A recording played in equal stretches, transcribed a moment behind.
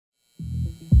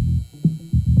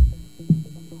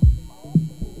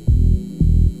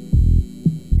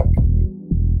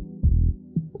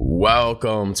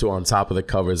Welcome to On Top of the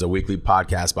Covers, a weekly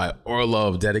podcast by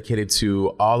Orlove, dedicated to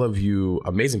all of you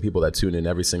amazing people that tune in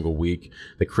every single week,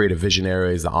 the creative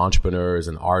visionaries, the entrepreneurs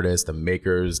and artists, the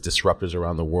makers, disruptors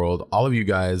around the world. All of you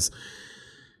guys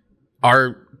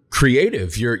are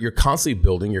creative. You're constantly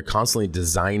building, you're constantly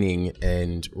designing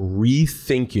and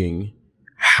rethinking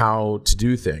how to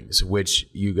do things, which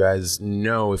you guys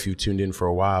know, if you tuned in for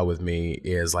a while with me,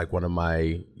 is like one of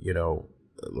my,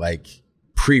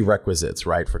 prerequisites,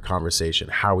 right, for conversation.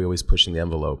 How are we always pushing the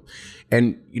envelope?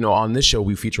 And, on this show,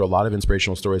 we feature a lot of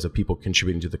inspirational stories of people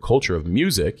contributing to the culture of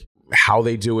music, how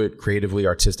they do it creatively,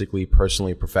 artistically,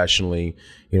 personally, professionally.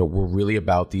 We're really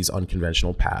about these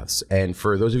unconventional paths. And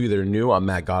for those of you that are new, I'm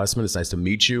Matt Gottesman. It's nice to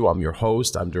meet you. I'm your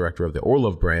host. I'm director of the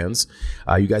Orlove brands.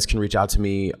 You guys can reach out to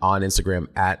me on Instagram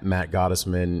at Matt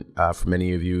Gottesman. For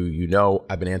many of you,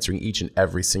 I've been answering each and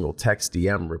every single text,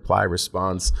 DM, reply,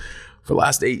 response for the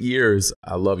last 8 years.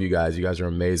 I love you guys. You guys are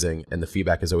amazing. And the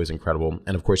feedback is always incredible.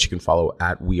 And of course, you can follow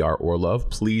at We Are Orlove.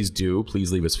 Please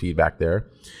leave us feedback there.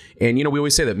 And, we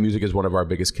always say that music is one of our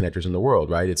biggest connectors in the world,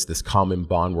 right? It's this common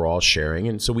bond we're all sharing.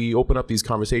 And so we open up these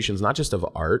conversations, not just of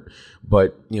art,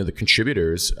 but, the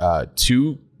contributors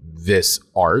to this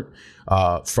art,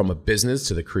 from a business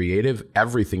to the creative,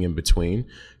 everything in between,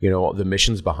 the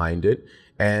missions behind it.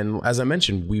 And as I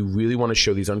mentioned, we really want to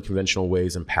show these unconventional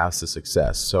ways and paths to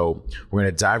success. So we're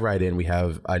going to dive right in. We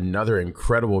have another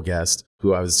incredible guest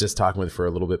who I was just talking with for a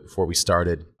little bit before we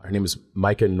started. Her name is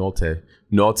Meike Nolte,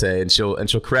 and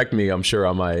she'll correct me, I'm sure,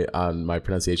 on my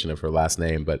pronunciation of her last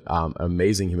name. But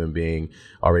amazing human being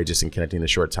already just in connecting in a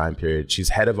short time period. She's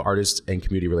head of artist and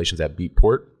community relations at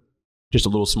Beatport. Just a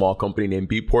little small company named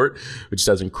Beatport, which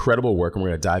does incredible work. And we're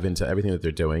going to dive into everything that they're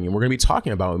doing. And we're going to be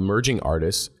talking about emerging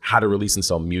artists, how to release and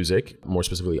sell music, more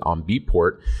specifically on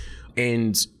Beatport.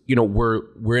 And,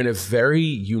 we're in a very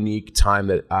unique time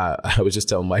that I was just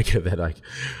telling Meike that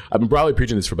I've been probably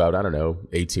preaching this for about,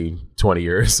 18, 20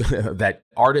 years, that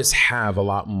artists have a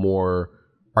lot more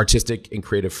artistic and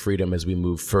creative freedom as we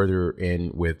move further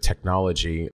in with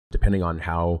technology, depending on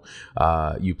how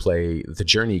you play the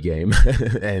journey game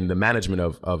and the management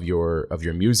of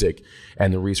your music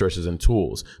and the resources and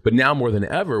tools. But now more than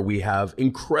ever, we have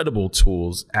incredible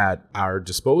tools at our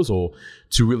disposal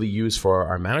to really use for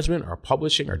our management, our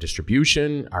publishing, our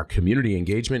distribution, our community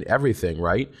engagement, everything,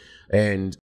 right?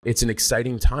 And it's an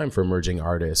exciting time for emerging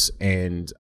artists. And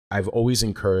I've always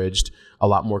encouraged a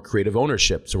lot more creative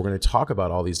ownership. So we're going to talk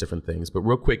about all these different things. But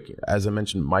real quick, as I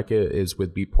mentioned, Meike is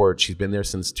with Beatport. She's been there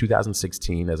since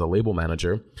 2016 as a label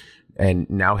manager and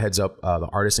now heads up the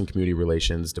artist and community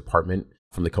relations department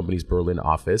from the company's Berlin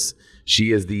office.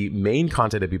 She is the main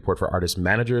content at Beatport for artist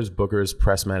managers, bookers,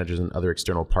 press managers, and other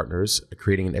external partners,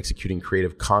 creating and executing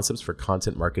creative concepts for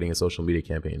content marketing and social media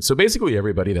campaigns. So basically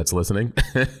everybody that's listening,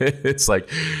 it's like,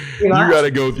 you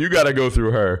gotta go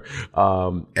through her.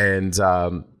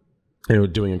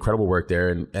 Doing incredible work there.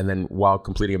 And then while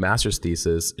completing a master's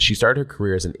thesis, she started her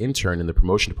career as an intern in the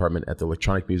promotion department at the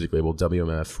electronic music label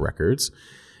WMF Records.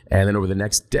 And then over the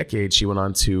next decade, she went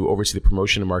on to oversee the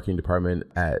promotion and marketing department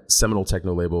at seminal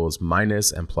techno labels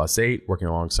Minus and Plus 8, working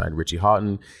alongside Richie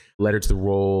Houghton. Led her to the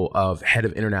role of head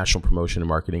of international promotion and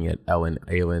marketing at Ellen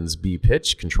Aylin's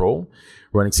B-Pitch Control,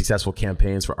 running successful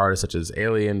campaigns for artists such as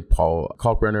Alien, Paul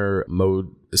Kalkbrenner,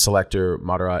 Mode Selector,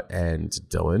 Moderat, and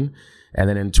Dylan. And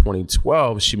then in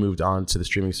 2012, she moved on to the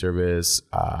streaming service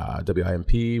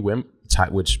WIMP,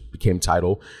 which became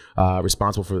Tidal,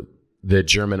 responsible for the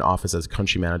German office as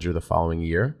country manager the following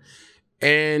year.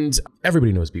 And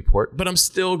everybody knows Beatport, but I'm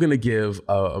still going to give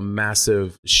a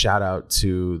massive shout out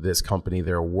to this company.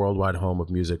 They're a worldwide home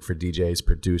of music for DJs,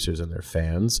 producers, and their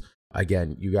fans.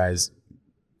 Again, you guys,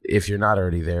 if you're not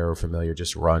already there or familiar,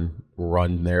 just run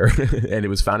there. And it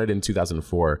was founded in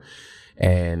 2004.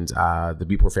 And the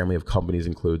Beatport family of companies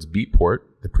includes Beatport,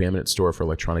 the preeminent store for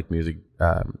electronic music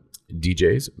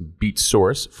DJs, Beat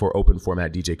Source for open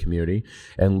format DJ community,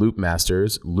 and Loop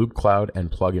Masters, Loop Cloud, and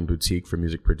Plugin Boutique for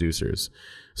music producers.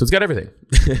 So it's got everything.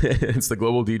 It's the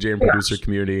global DJ and producer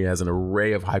community. It has an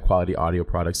array of high quality audio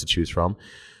products to choose from,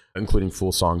 including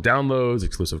full song downloads,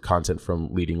 exclusive content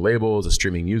from leading labels, a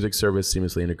streaming music service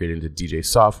seamlessly integrated into DJ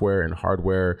software and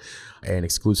hardware, and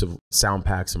exclusive sound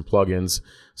packs and plugins.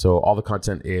 So all the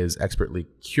content is expertly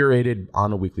curated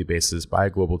on a weekly basis by a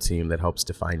global team that helps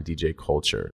define DJ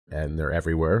culture. And they're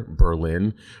everywhere: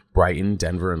 Berlin, Brighton,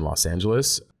 Denver, and Los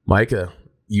Angeles. Meike,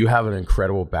 you have an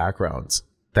incredible background.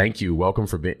 Thank you.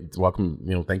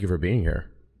 Thank you for being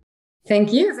here.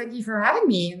 Thank you. Thank you for having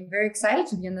me. I'm very excited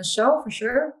to be on the show for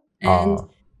sure. And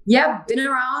been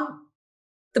around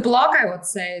the block, I would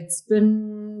say. It's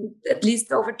been at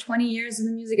least over 20 years in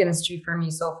the music industry for me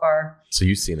so far. So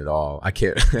you've seen it all. I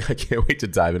can't wait to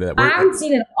dive into that. I haven't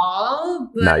seen it all,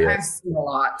 but I've seen a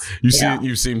lot.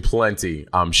 You've seen plenty,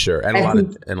 I'm sure, and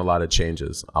a lot of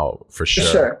changes. Oh, for sure.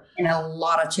 For sure, and a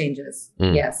lot of changes.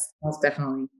 Yes, most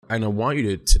definitely. And I want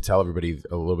you to tell everybody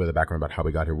a little bit of the background about how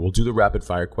we got here. We'll do the rapid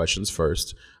fire questions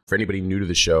first. For anybody new to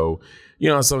the show,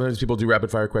 sometimes people do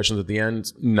rapid fire questions at the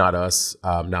end. Not us,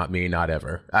 not me, not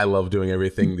ever. I love doing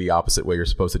everything the opposite way you're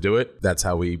supposed to do it. That's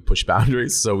how we push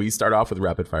boundaries. So we start off with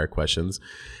rapid fire questions.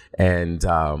 And,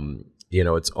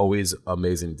 it's always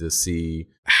amazing to see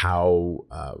how,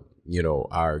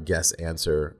 our guests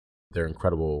answer. They're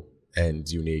incredible and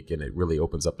unique, and it really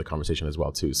opens up the conversation as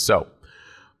well, too. So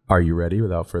are you ready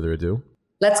without further ado?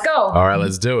 Let's go. All right,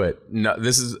 let's do it. No,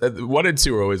 this is 1 and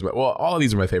 2 are always all of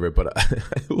these are my favorite, but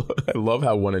I love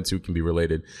how 1 and 2 can be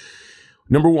related.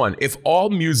 Number 1, if all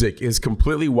music is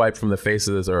completely wiped from the face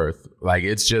of this earth, like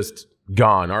it's just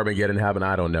gone, Armageddon happened,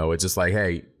 I don't know. It's just like,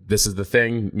 hey, this is the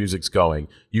thing, music's going.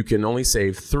 You can only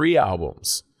save 3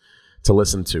 albums to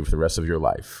listen to for the rest of your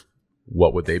life.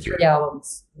 What would they be? 3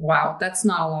 albums. Wow, that's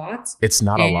not a lot. It's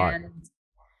not a lot.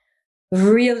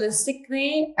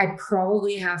 Realistically, I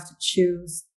probably have to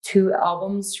choose 2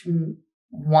 albums from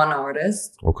one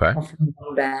artist or from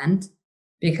one band,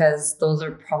 because those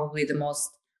are probably the most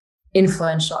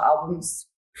influential albums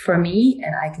for me,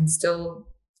 and I can still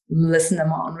listen to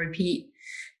them on repeat.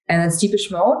 And that's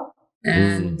Depeche Mode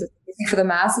and Music for the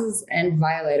Masses and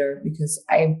Violator, because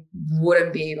I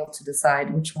wouldn't be able to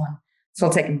decide which one. So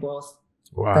I'll take them both.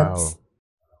 Wow. That's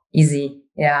easy.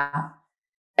 Yeah.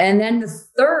 And then the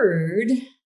third,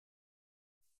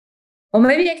 well,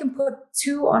 maybe I can put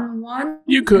 2 on one.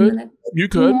 You could.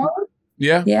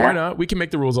 Yeah, why not? We can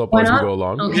make the rules up as we go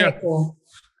along. Okay, cool.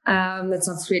 That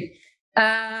sounds sweet.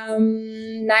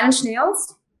 9 Inch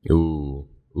Nails. Ooh.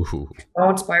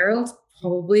 Downward Spiraled,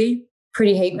 probably.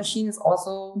 Pretty Hate Machine is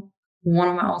also one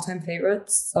of my all-time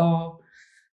favorites. So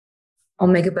I'll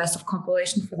make a best of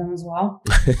compilation for them as well.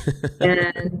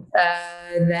 And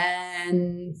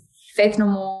then Faith No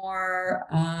More,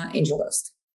 Angel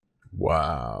Dust.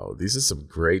 Wow, these are some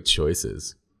great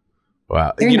choices.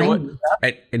 Wow, you know what?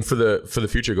 And for the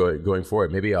future going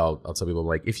forward, maybe I'll tell people,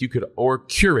 like, if you could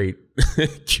curate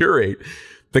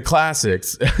the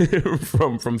classics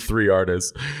from 3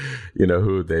 artists,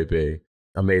 who would they be?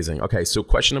 Amazing. Okay, so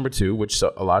question number 2, which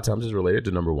a lot of times is related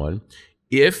to number 1,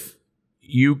 if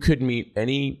you could meet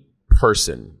any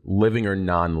person, living or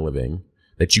non-living,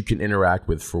 that you can interact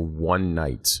with for one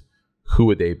night, who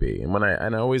would they be? And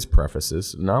I always preface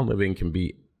this, non-living can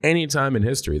be any time in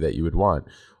history that you would want,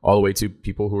 all the way to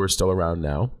people who are still around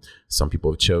now. Some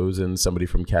people have chosen somebody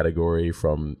from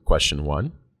question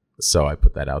 1. So I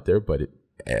put that out there, but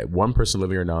one person,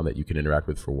 living or non, that you can interact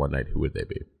with for one night, who would they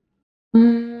be?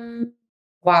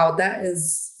 Wow, that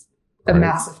is a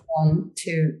massive one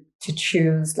to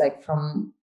choose, like,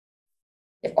 from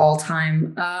all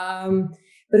time.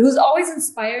 But who's always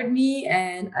inspired me,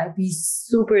 and I'd be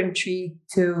super intrigued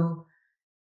to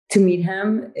meet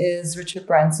him, is Richard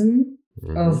Branson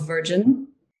of Virgin.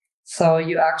 So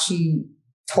you actually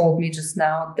told me just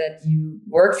now that you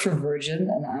worked for Virgin,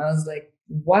 and I was like,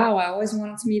 wow, I always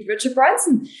wanted to meet Richard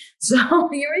Branson. So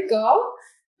here we go.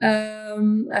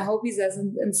 I hope he's as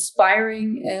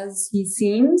inspiring as he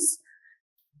seems.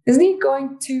 Isn't he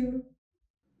going to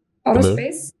outer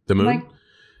space? The moon?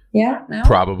 Yeah, now?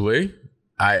 Probably.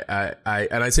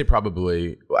 I say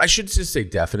probably. I should just say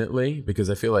definitely, because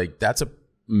I feel like that's a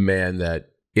man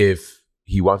that if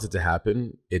he wants it to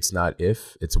happen, it's not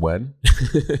if, it's when.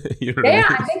 You know what I mean?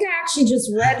 I think I actually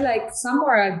just read, like,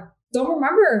 somewhere, I don't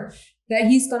remember, that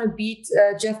he's going to beat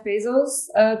Jeff Bezos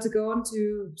to go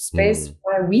into space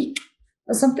for a week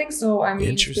or something. So, I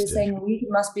mean, if they're saying a week, it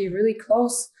must be really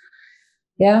close.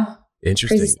 Yeah.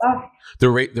 Interesting. Crazy stuff. The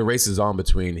race is on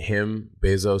between him,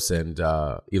 Bezos, and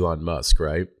Elon Musk,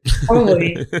 right?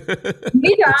 Totally. You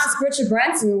need to ask Richard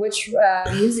Branson which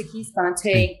music he's going to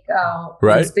take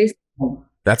right? space.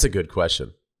 That's a good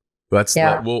question. Let's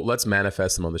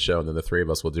manifest him on the show, and then the 3 of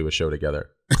us will do a show together.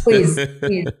 Please.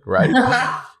 Right?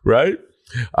 Right?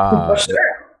 For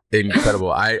sure.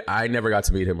 Incredible. I never got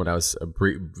to meet him when I was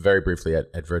very briefly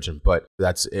at Virgin, but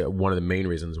that's one of the main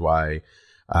reasons why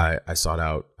I sought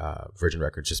out Virgin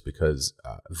Records, just because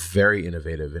very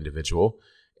innovative individual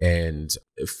and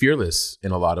fearless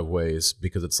in a lot of ways,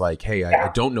 because it's like, hey, I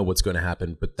don't know what's going to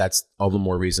happen, but that's all the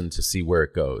more reason to see where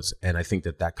it goes. And I think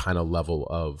that kind of level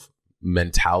of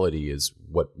mentality is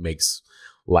what makes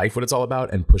life what it's all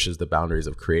about and pushes the boundaries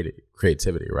of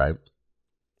creativity, right?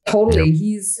 Totally. Yep.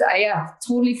 He's,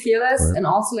 totally fearless. Right. And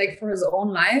also like for his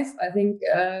own life, I think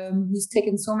he's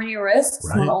taken so many risks,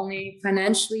 Right. not only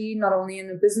financially, not only in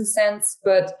a business sense,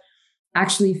 but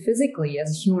actually physically as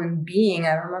a human being.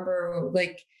 I remember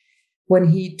like when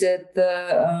he did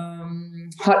the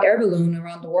hot air balloon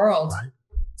around the world, Right.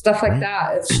 stuff like Right.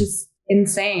 that. It's just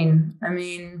insane. I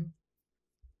mean,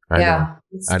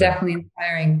 it's definitely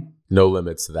inspiring. No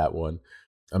limits to that one.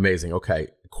 Amazing. Okay.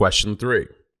 Question 3.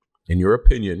 In your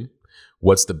opinion,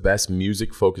 what's the best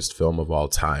music-focused film of all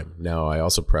time? Now, I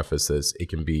also preface this. It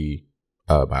can be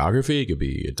a biography. It could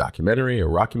be a documentary, a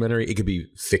rockumentary. It could be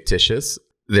fictitious.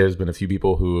 There's been a few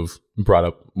people who have brought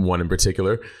up one in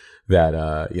particular that,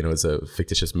 is a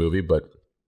fictitious movie, but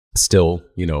still,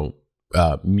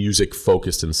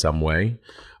 music-focused in some way.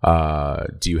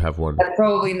 Do you have one? I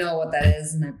probably know what that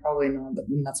is, and I probably know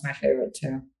that's my favorite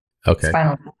too. Okay.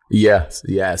 Yes.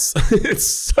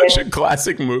 It's such a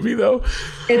classic movie, though.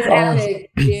 It's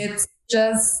epic. It's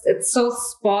so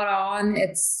spot on.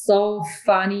 It's so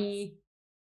funny.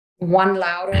 One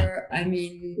louder. I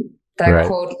mean, that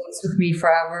quote lives with me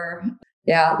forever.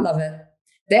 Yeah, love it.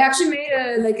 They actually made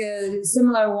a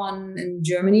similar one in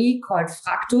Germany called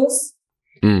Fractus.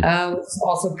 It's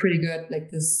also pretty good,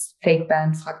 like this fake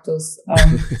band Fractus.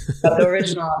 But the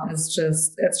original is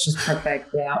just perfect.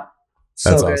 Yeah.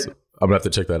 That's good. Awesome. I'm gonna have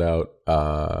to check that out.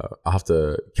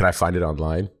 Can I find it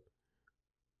online?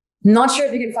 Not sure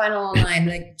if you can find it online.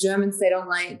 Like Germans, they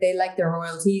like their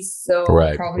royalties, so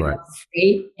probably not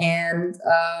free. And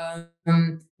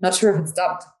not sure if it's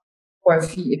dubbed or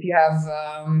if you have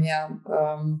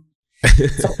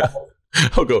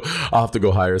I'll have to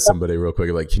go hire somebody real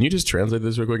quick. Like, can you just translate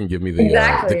this real quick and give me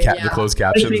the closed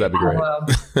captions? That'd be great.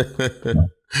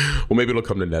 Well, maybe it'll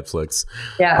come to Netflix.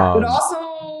 Yeah, but also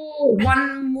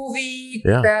one movie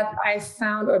that I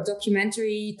found, or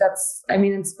documentary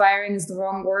inspiring is the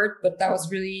wrong word, but that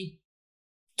was really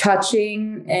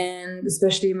touching, and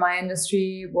especially in my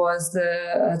industry, was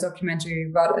the documentary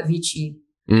about Avicii.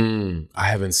 I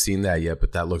haven't seen that yet,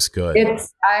 but that looks good.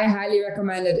 I highly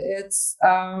recommend it. It's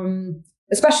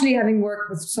especially having worked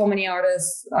with so many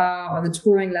artists on the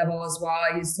touring level as well.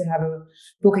 I used to have a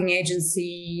booking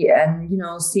agency, and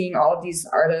seeing all of these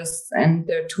artists and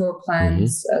their tour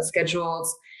plans,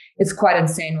 schedules. It's quite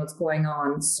insane what's going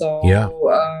on. So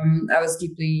I was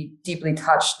deeply, deeply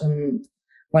touched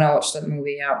when I watched that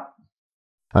movie. Yeah.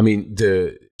 I mean,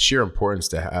 the sheer importance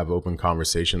to have open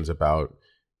conversations about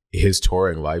his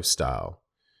touring lifestyle,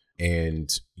 and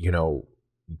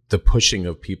the pushing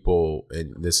of people,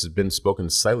 and this has been spoken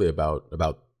slightly about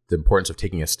the importance of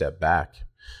taking a step back,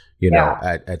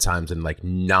 at times, and like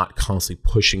not constantly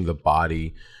pushing the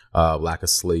body, lack of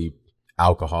sleep,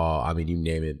 alcohol, I mean, you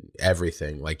name it,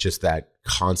 everything, like just that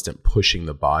constant pushing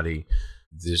the body.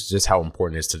 There's just how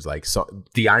important it is to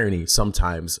the irony,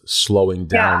 sometimes slowing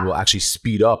down will actually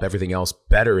speed up everything else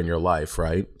better in your life,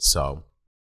 right? So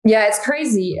yeah, it's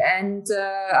crazy. And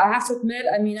I have to admit,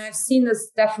 I mean, I've seen this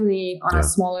definitely on a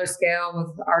smaller scale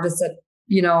with artists that,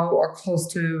 are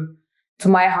close to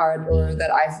my heart, or that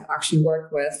I've actually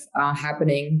worked with,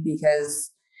 happening,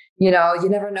 because, you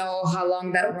never know how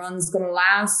long that run's going to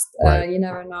last. You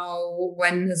never know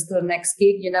when is the next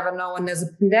gig. You never know when there's a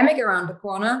pandemic around the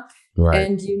corner,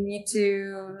 and you need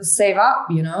to save up,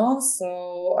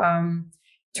 So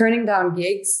turning down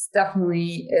gigs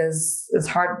definitely is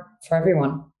hard for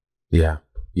everyone.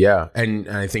 Yeah. And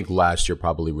I think last year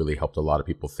probably really helped a lot of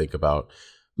people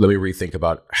let me rethink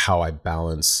about how I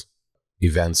balance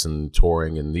events and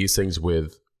touring and these things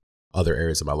with other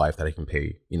areas of my life that I can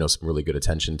pay, some really good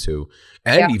attention to,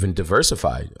 and even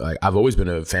diversify. Like, I've always been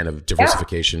a fan of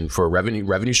diversification for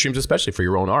revenue streams, especially for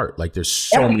your own art. Like, there's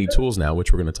so many tools now,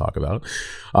 which we're going to talk about.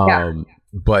 Okay. And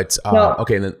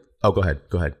then, go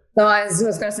ahead. No, I was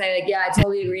going to say, I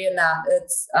totally agree in that.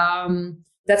 It's,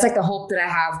 that's like the hope that I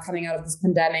have coming out of this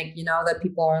pandemic, that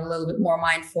people are a little bit more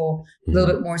mindful, a little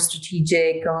bit more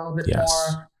strategic, a little bit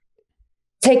more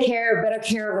take better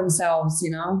care of themselves,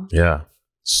 Yeah.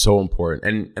 So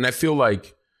important. And I feel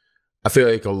like a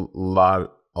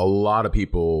lot of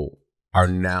people are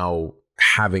now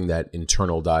having that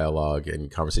internal dialogue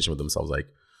and conversation with themselves. Like,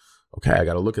 okay, I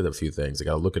got to look at a few things. I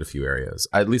got to look at a few areas.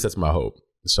 At least that's my hope.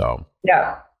 So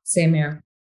yeah, same here.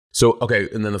 So, okay.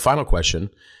 And then the final question,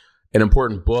 an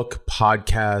important book,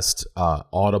 podcast,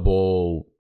 audible,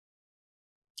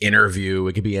 interview.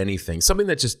 It could be anything, something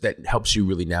that helps you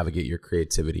really navigate your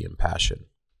creativity and passion.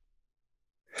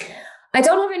 I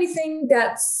don't have anything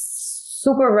that's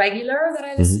super regular that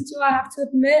I listen to, I have to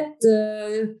admit,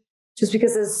 just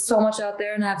because there's so much out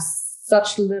there and I have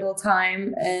such little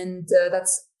time. And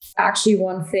that's actually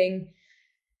one thing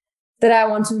that I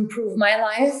want to improve my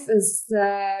life is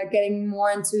getting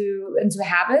more into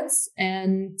habits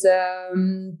and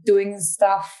doing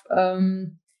stuff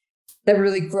that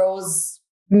really grows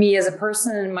me as a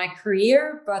person and my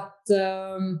career. But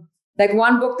like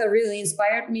one book that really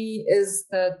inspired me is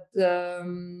that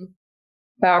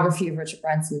biography of Richard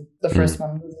Branson, the first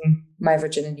one, Losing My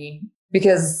Virginity,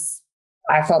 because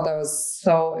I thought that was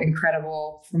so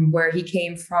incredible from where he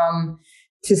came from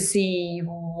to see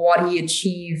what he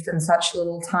achieved in such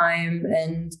little time.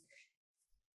 And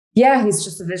yeah, he's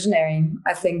just a visionary.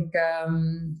 I think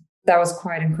that was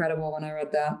quite incredible when I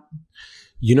read that.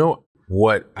 You know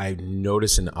what I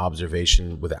noticed an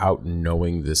observation without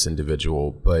knowing this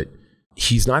individual, but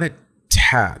he's not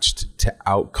attached to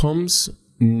outcomes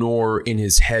nor in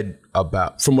his head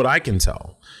about, from what I can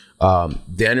tell,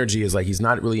 the energy is like he's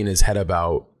not really in his head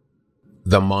about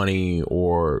the money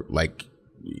or like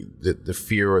the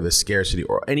fear or the scarcity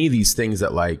or any of these things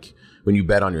that like when you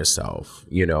bet on yourself,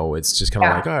 you know, it's just kind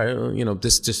of like, all right, you know,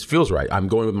 this just feels right. I'm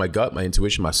going with my gut, my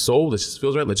intuition, my soul. This just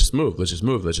feels right. Let's just move. Let's just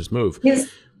move. Let's just move.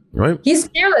 Right. He's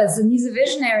fearless and he's a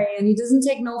visionary and he doesn't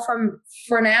take no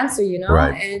for an answer, you know,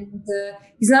 right. And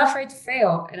he's not afraid to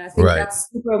fail. And I think that's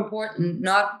super important,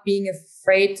 not being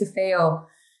afraid to fail,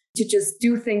 to just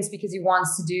do things because he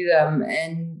wants to do them.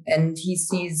 And he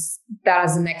sees that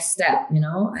as the next step, you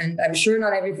know, and I'm sure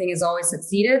not everything has always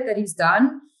succeeded that he's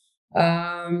done.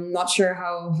 Not sure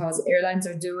how his airlines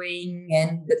are doing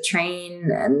and the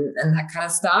train and that kind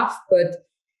of stuff, but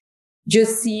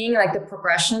just seeing like the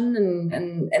progression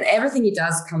and everything he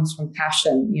does comes from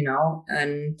passion, you know,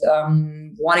 and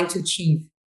wanting to achieve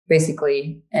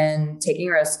basically and taking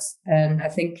risks. And I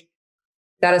think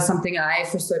that is something I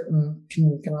for certain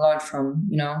can learn from,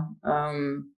 you know.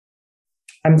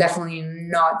 I'm definitely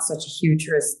not such a huge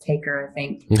risk taker, I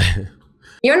think.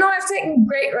 Even though I've taken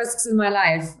great risks in my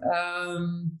life.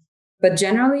 But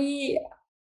generally,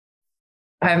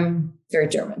 I'm very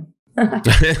German.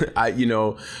 I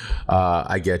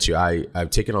get you. I've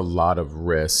taken a lot of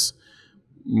risks,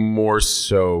 more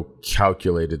so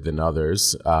calculated than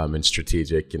others, and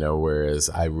strategic, you know, whereas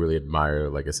I really admire,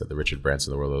 like I said, the Richard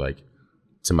Branson of the world. They're like,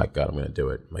 it's in my gut, I'm going to do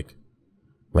it. Like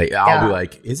I'll be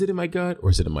like, is it in my gut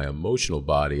or is it in my emotional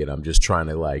body? And I'm just trying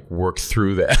to like work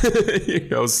through that, you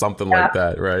know, something like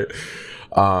that. Right.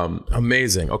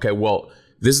 Amazing. Okay. Well,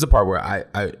 this is the part where I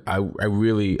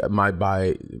really,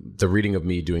 the reading of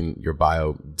me doing your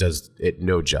bio does it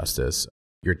no justice.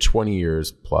 You're 20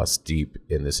 years plus deep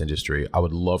in this industry. I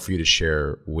would love for you to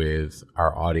share with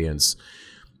our audience,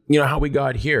 you know, how we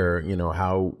got here, you know,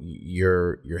 how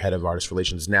you're head of artist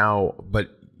relations now,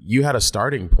 but you had a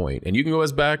starting point and you can go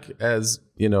as back as,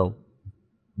 you know,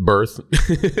 birth,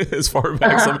 as far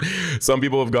back. Some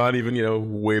people have gone even, you know,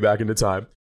 way back into time.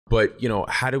 But, you know,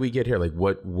 how do we get here? Like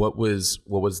what was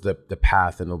the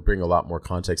path? And it'll bring a lot more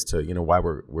context to, you know, why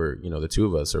we're, you know, the two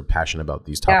of us are passionate about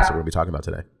these topics that we're going to be talking about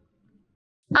today.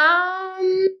 Well,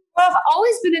 I've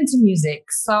always been into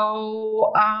music.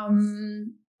 So,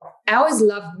 I always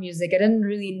loved music. I didn't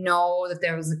really know that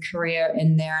there was a career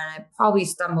in there. And I probably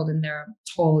stumbled in there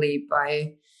totally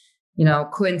by, you know,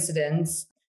 coincidence.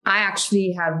 I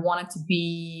actually had wanted to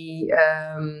be,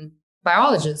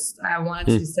 biologist. I wanted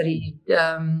to study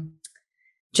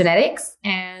genetics,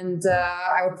 and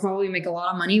I would probably make a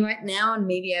lot of money right now, and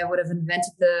maybe I would have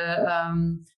invented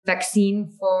the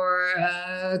vaccine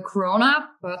for corona,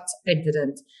 but I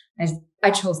didn't.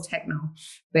 I chose techno,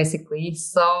 basically.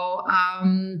 So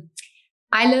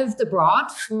I lived abroad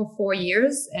for 4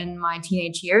 years in my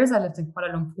teenage years. I lived in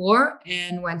Kuala Lumpur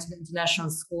and went to the international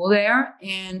school there.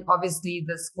 And obviously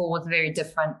the school was very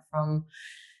different from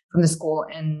the school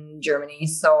in Germany.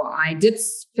 So I did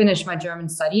finish my German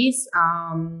studies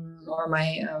or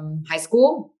my high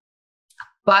school,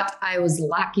 but I was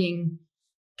lacking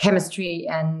chemistry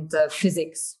and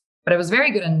physics. But I was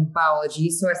very good in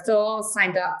biology. So I still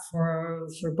signed up for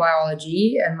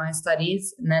biology and my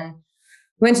studies, and then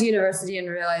went to university and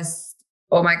realized,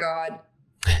 oh my God,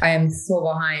 I am so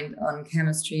behind on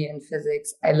chemistry and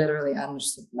physics. I literally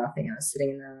understood nothing. I was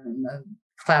sitting in the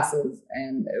classes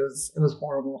and it was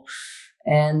horrible,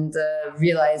 and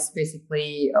realized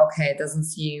basically, okay, it doesn't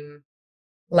seem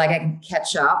like I can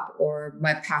catch up, or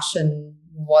my passion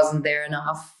wasn't there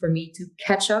enough for me to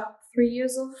catch up 3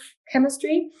 years of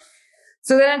chemistry.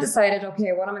 So then I decided,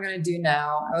 okay, what am I going to do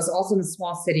now? I was also in a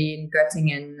small city in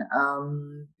Göttingen,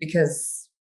 because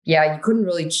you couldn't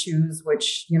really choose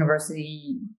which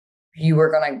university you were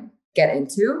going to get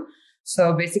into.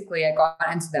 So basically I got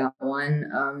into that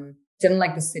one. Didn't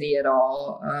like the city at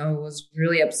all. Was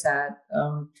really upset.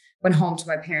 Went home to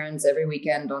my parents every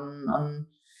weekend on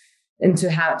to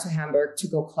Hamburg to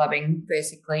go clubbing,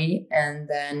 basically, and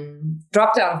then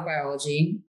dropped out of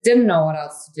biology. Didn't know what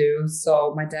else to do.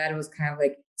 So my dad was kind of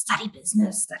like, study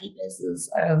business.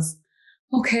 I was,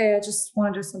 okay, I just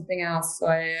want to do something else. So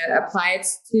I applied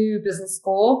to business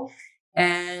school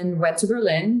and went to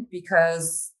Berlin,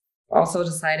 because also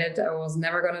decided I was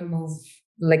never going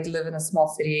to live in a small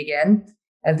city again,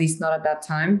 at least not at that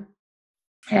time.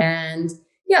 And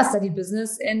yeah, studied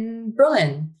business in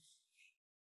Berlin.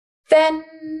 Then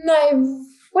I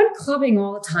went clubbing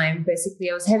all the time. Basically,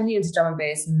 I was heavily into drum and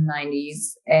bass in the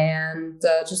 90s, and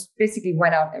just basically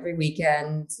went out every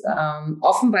weekend,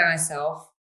 often by myself.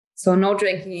 So no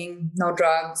drinking, no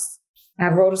drugs. I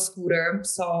rode a scooter,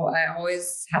 so I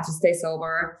always had to stay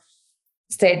sober.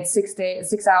 Stayed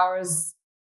 6 hours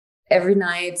every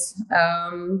night,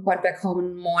 went back home in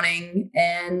the morning,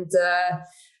 and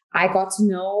I got to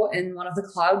know in one of the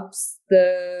clubs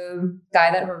the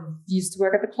guy that used to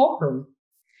work at the cloakroom.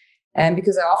 And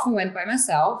because I often went by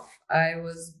myself, I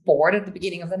was bored at the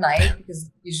beginning of the night, because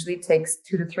it usually takes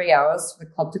 2 to 3 hours for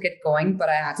the club to get going. But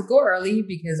I had to go early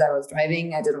because I was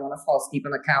driving. I didn't want to fall asleep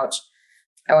on the couch.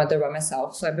 I went there by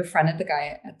myself. So I befriended the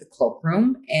guy at the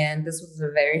cloakroom. And this was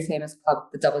a very famous club,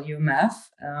 the WMF.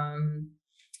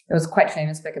 It was quite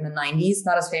famous back in the 90s.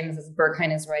 Not as famous as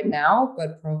Berghain is right now,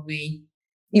 but probably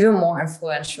even more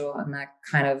influential in that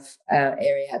kind of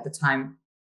area at the time.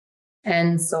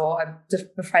 And so I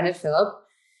befriended Philip.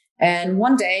 And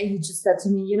one day he just said to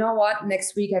me, you know what,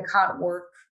 next week I can't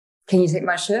work. Can you take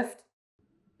my shift?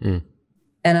 And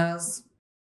I was,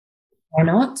 why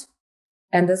not?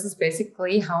 And this is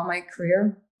basically how my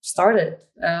career started,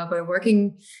 by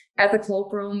working at the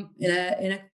cloakroom in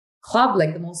a club,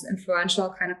 like the most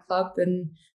influential kind of club in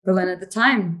Berlin at the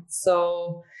time.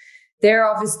 So there,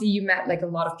 obviously, you met like a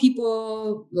lot of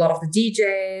people, a lot of the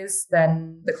DJs.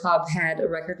 Then the club had a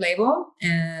record label,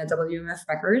 WMF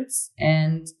Records.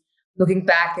 And looking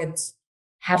back, it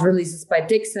had releases by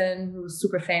Dixon, who's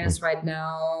super famous right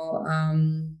now,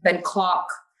 Ben Clark,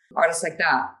 artists like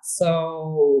that.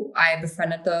 So I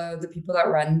befriended the people that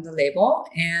run the label.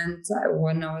 And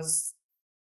when I was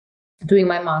doing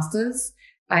my master's,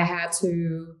 I had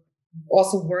to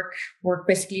also work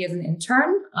basically as an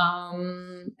intern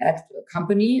at a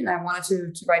company, and I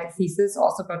wanted to write a thesis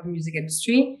also about the music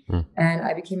industry. And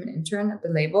I became an intern at the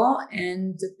label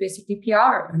and did basically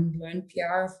PR and learned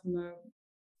PR from the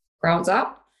grounds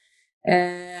up.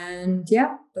 And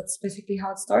yeah, that's basically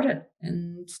how it started.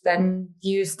 And then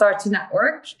you start to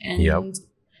network, and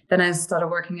then I started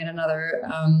working at another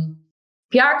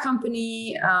PR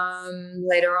company.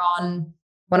 Later on,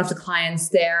 one of the clients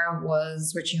there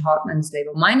was Richie Hartman's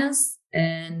label Minus.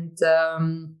 And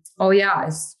I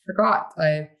forgot.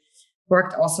 I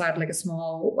worked also at like a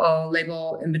small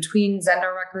label in between,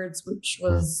 Zender Records, which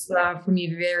was for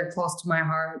me very close to my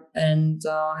heart. And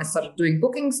I started doing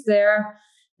bookings there,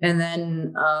 and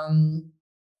then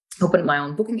opened my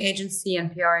own booking agency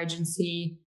and PR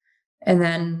agency. And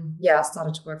then, I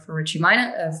started to work for Richie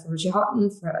Hartman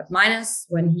at Minus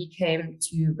when he came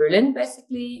to Berlin,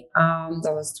 basically.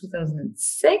 That was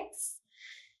 2006.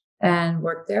 And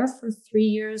worked there for 3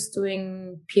 years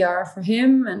doing PR for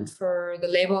him and for the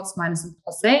labels Minus and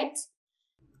Plus 8.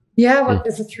 I worked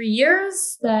there for 3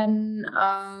 years. Then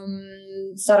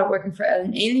started working for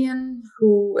Ellen Alien,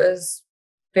 who is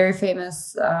very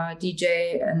famous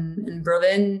DJ in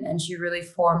Berlin, and she really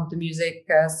formed the music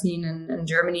scene in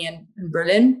Germany and in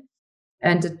Berlin,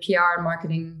 and did PR and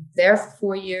marketing there for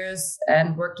 4 years,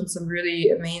 and worked on some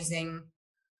really amazing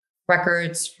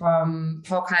records from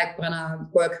Paul Kalkbrenner,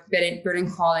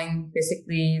 Berlin Calling,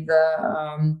 basically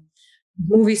the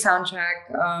movie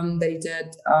soundtrack that he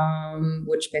did,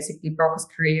 which basically broke his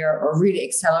career or really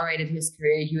accelerated his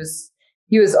career.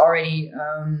 He was already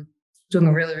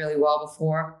doing really, really well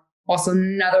before. Also,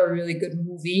 another really good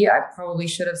movie, I probably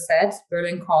should have said,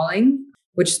 Berlin Calling,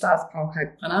 which stars Paul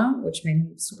Kalkbrenner, which made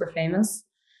him super famous.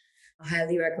 I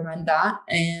highly recommend that.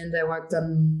 And I worked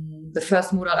on the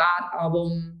first Moderat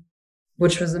album,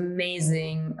 which was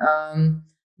amazing.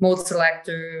 Mode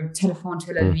Selector, Telefon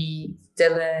Tel Aviv,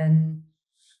 Dylan.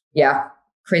 Yeah,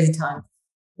 crazy time.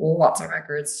 Lots of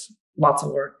records, lots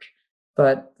of work.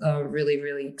 But really,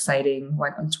 really exciting.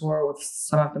 Went on tour with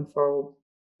some of them for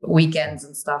weekends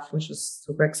and stuff, which was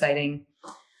super exciting.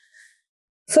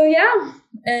 So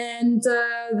and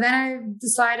then I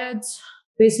decided,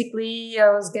 basically, I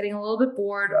was getting a little bit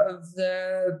bored of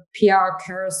the PR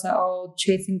carousel,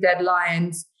 chasing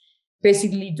deadlines,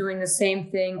 basically doing the same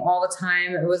thing all the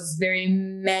time. It was very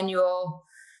not manual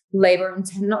labor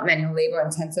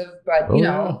intensive, but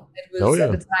it was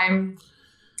at the time.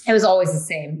 It was always the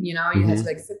same, you had to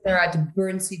like sit there, I had to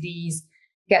burn CDs,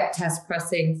 get test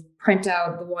pressings, print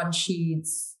out the one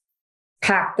sheets,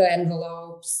 pack the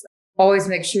envelopes, always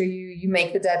make sure you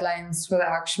make the deadlines for the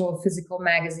actual physical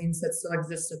magazines that still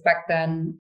existed back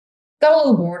then. Got a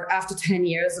little bored after 10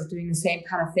 years of doing the same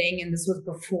kind of thing. And this was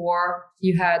before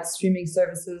you had streaming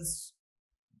services.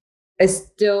 I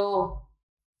still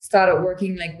started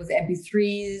working like with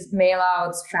MP3s, mail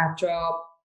outs, fat drop,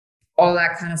 all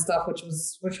that kind of stuff,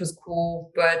 which was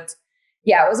cool. But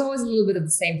yeah, it was always a little bit of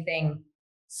the same thing.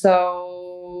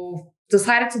 So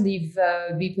decided to leave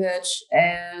Beatport,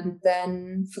 and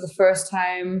then for the first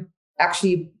time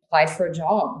actually applied for a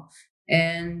job.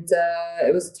 And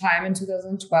it was a time in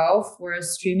 2012 where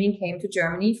streaming came to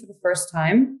Germany for the first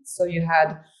time. So you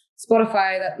had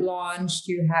Spotify that launched,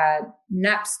 you had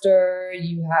Napster,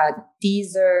 you had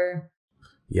Deezer.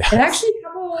 Yeah. And actually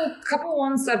a couple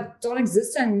ones that don't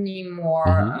exist anymore.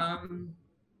 Mm-hmm.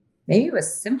 Maybe it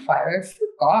was Simfire. I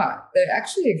forgot. There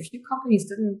actually a few companies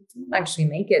didn't actually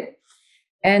make it.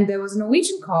 And there was a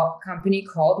Norwegian company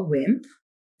called Wimp.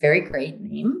 Very great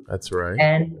name. That's right.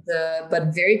 And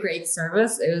but very great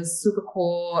service. It was super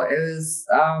cool. It was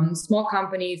a small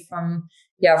company from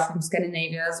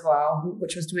Scandinavia as well,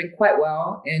 which was doing quite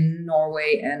well in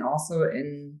Norway and also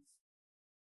in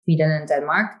Sweden and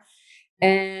Denmark.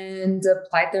 And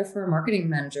applied there for a marketing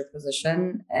manager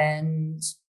position and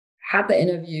had the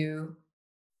interview.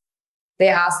 They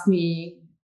asked me,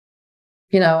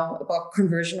 about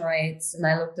conversion rates, and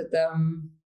I looked at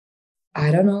them.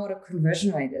 I don't know what a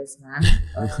conversion rate is, man.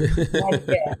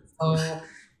 So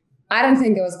I didn't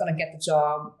think I was going to get the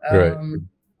job,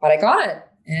 but I got it.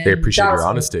 And they appreciate your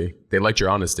honesty. They liked your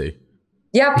honesty.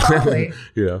 Yeah, probably.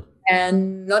 Yeah.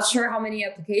 And not sure how many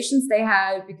applications they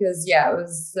had because, it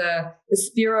was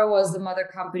Spiro was the mother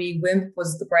company. Wimp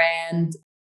was the brand.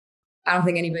 I don't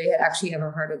think anybody had actually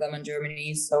ever heard of them in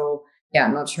Germany. So,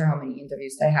 I'm not sure how many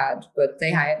interviews they had, but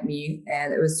they hired me.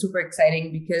 And it was super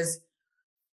exciting because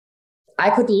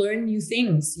I could learn new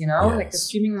things, Yes. Like the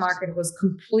streaming market was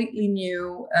completely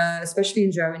new, especially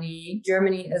in Germany.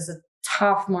 Germany is a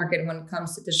tough market when it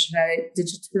comes to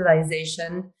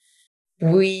digitalization.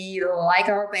 We like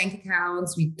our bank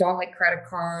accounts. We don't like credit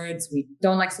cards. We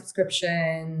don't like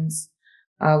subscriptions.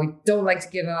 We don't like to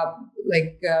give up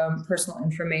personal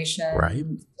information. Right.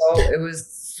 So it was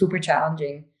super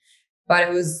challenging, but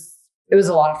it was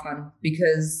a lot of fun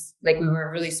because we were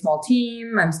a really small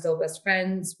team. I'm still best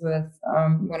friends with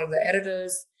one of the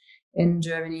editors in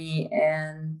Germany,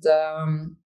 and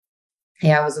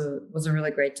it was a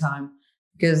really great time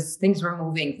because things were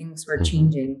moving, things were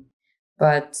changing,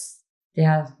 but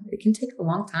it can take a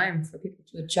long time for people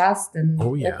to adjust and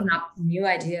open up new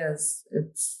ideas.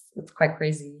 It's quite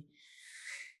crazy.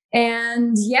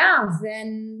 And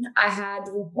then I had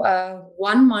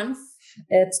 1 month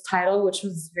at Tidal, which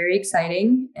was very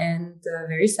exciting and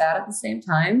very sad at the same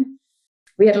time.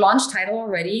 We had launched Tidal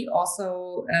already,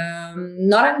 also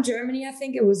not in Germany. I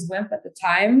think it was Wimp at the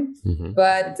time,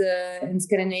 but in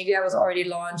Scandinavia it was already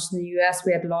launched. In the US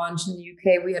we had launched. In the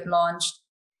UK we had launched.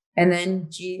 And then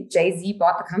Jay-Z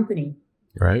bought the company.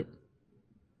 Right.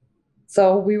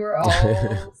 So we were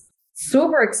all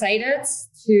super excited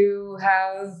to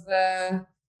have,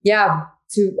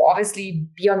 to obviously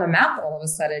be on the map all of a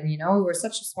sudden. We were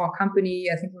such a small company.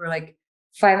 I think we were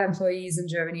 5 employees in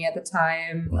Germany at the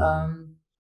time. Wow.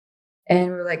 And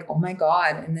we were like, oh my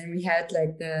God. And then we had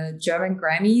the German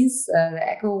Grammys, the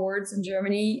Echo Awards in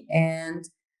Germany. And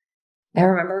I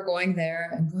remember going there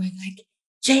and going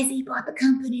Jay-Z bought the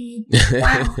company.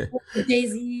 Wow,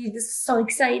 Jay-Z, this is so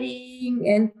exciting.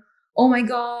 And oh my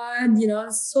God,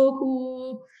 it's so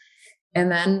cool. And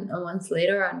then a month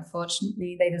later,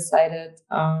 unfortunately, they decided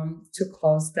to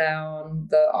close down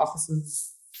the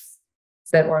offices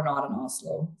that were not in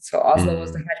Oslo. So Oslo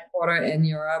was the headquarter in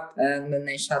Europe, and then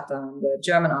they shut down the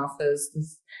German office, the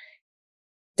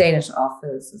Danish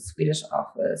office, the Swedish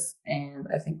office, and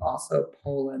I think also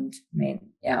Poland.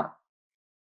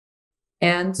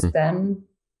 And then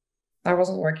I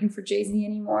wasn't working for Jay-Z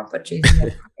anymore, but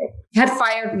Jay-Z had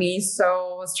fired me. So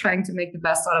I was trying to make the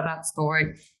best out of that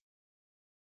story.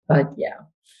 But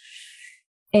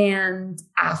and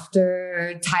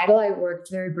after Tidal, I worked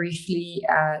very briefly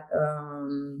at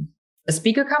a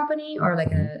speaker company or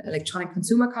an electronic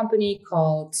consumer company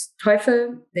called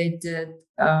Teufel. They did,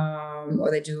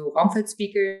 they do Raumfeld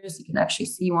speakers. You can actually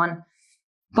see one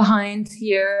behind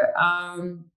here.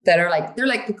 That are they're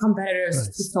the competitors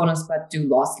to Sonos, but do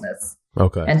lossless.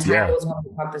 Okay. And Tidal was one of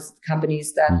the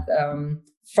companies that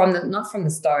not from the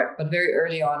start, but very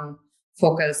early on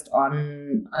focused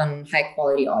on high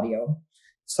quality audio.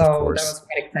 So that was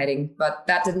quite exciting, but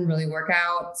that didn't really work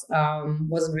out.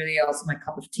 Wasn't really also my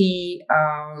cup of tea.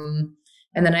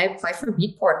 And then I applied for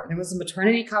Beatport, and it was a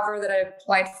maternity cover that I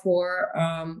applied for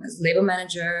as label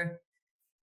manager.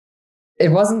 It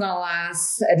wasn't going to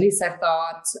last, at least I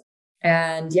thought.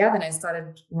 And yeah, then I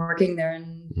started working there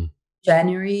in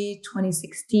January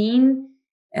 2016.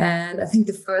 And I think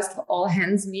the first all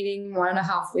hands meeting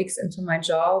 1.5 weeks into my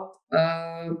job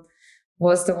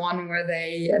was the one where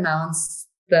they announced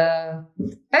the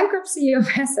bankruptcy of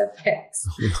SFX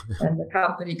and the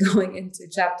company going into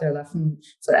Chapter 11.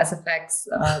 So SFX,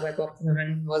 where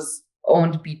Gottesman was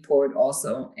owned Beatport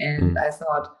also. And I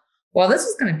thought, well, this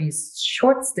is going to be a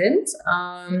short stint.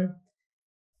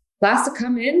 Last to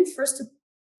come in, first to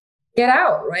get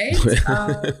out, right?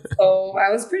 So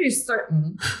I was pretty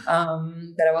certain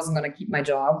that I wasn't going to keep my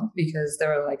job because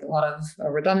there were like a lot of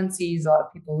redundancies, a lot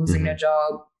of people losing their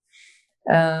job.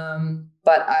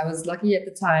 But I was lucky at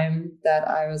the time that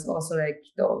I was also like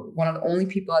one of the only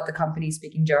people at the company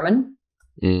speaking German.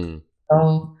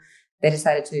 So they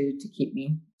decided to keep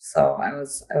me. So I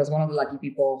was one of the lucky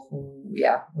people who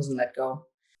wasn't let go.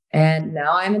 And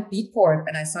now I'm at Beatport,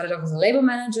 and I started off as a label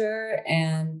manager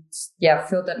and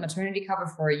filled that maternity cover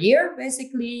for a year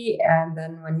basically. And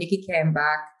then when Meike came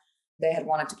back, they had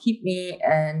wanted to keep me,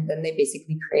 and then they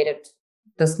basically created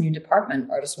this new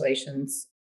department, artist relations.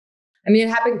 I mean,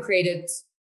 it had been created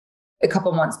a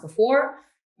couple months before,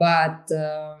 but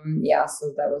so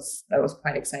that was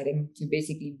quite exciting to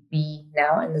basically be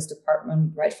now in this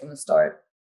department right from the start.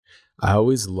 I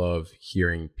always love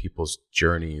hearing people's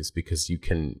journeys because I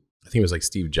think it was like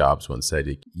Steve Jobs once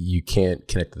said, you can't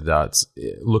connect the dots.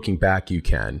 Looking back, you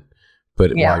can,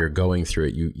 but while you're going through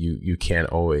it, you can't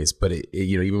always. But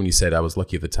even when you said I was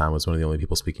lucky at the time, I was one of the only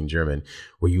people speaking German.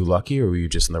 Were you lucky, or were you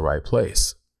just in the right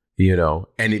place?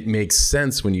 And it makes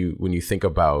sense when you think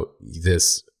about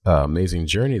this amazing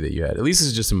journey that you had. At least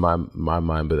it's just in my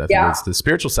mind, but I think it's the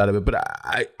spiritual side of it. But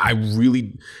I really,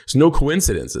 there's no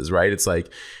coincidences, right? It's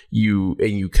like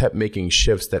you kept making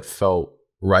shifts that felt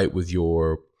right with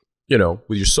your,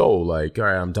 with your soul. Like, all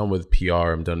right, I'm done with PR.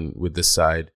 I'm done with this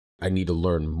side. I need to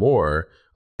learn more.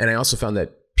 And I also found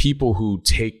that people who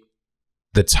take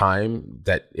the time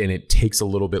and it takes a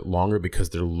little bit longer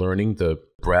because they're learning the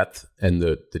breadth and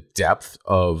the depth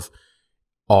of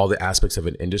all the aspects of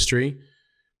an industry,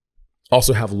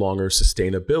 also have longer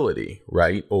sustainability,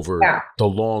 right? Over the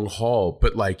long haul.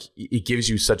 But like, it gives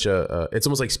you such it's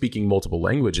almost like speaking multiple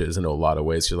languages in a lot of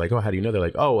ways. You're like, oh, how do you know? They're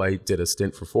like, oh, I did a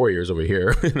stint for 4 years over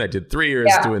here and I did 3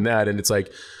 years doing that. And it's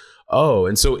like, oh,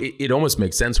 and so it almost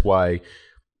makes sense why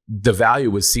the value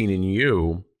was seen in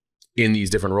you in these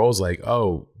different roles. Like,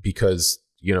 oh, because,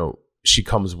 she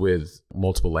comes with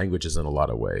multiple languages in a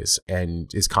lot of ways and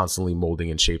is constantly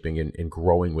molding and shaping and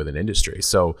growing with an industry.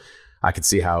 So I could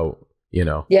see how, you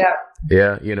know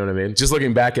what I mean? Just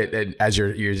looking back at as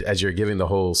you're giving the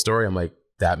whole story, I'm like,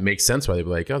 that makes sense why they'd be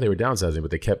like, oh, they were downsizing, but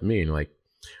they kept me. And like,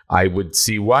 I would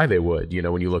see why they would,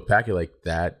 when you look back, you're like,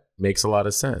 that makes a lot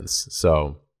of sense.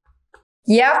 So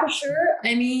yeah, for sure.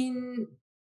 I mean,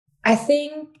 I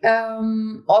think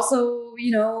also,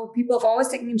 people have always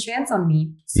taken a chance on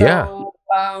me. So,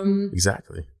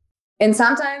 exactly. And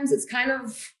sometimes it's kind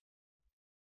of,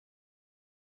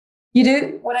 you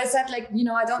do what I said, like,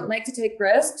 I don't like to take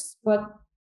risks, but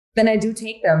then I do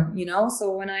take them,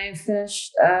 So when I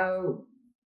finished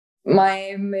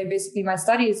my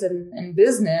studies in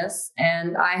business,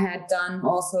 and I had done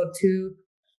also 2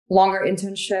 longer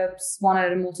internships, one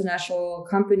at a multinational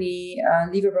company,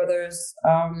 Lever Brothers,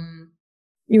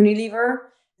 Unilever.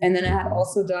 And then I had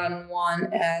also done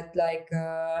one at like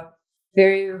a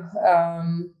very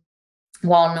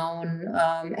well-known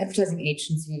advertising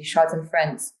agency, Scholz and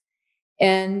Friends.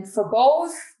 And for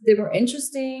both, they were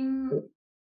interesting.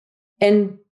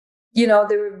 And, they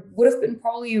would have been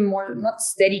probably a more, not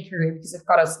steady career, because I've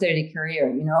got a steady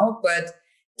career, but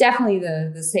definitely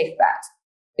the safe bet.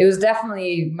 It was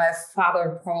definitely, my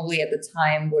father probably at the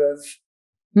time would have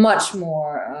much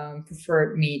more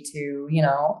preferred me to,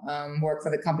 work for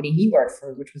the company he worked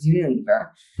for, which was Unilever.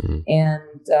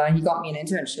 And he got me an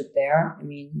internship there. I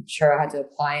mean, sure, I had to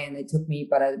apply and they took me,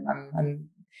 but I'm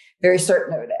very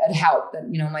certain it helped that,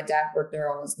 my dad worked there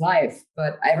all his life.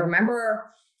 But I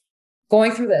remember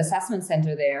going through the assessment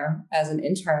center there as an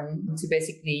intern to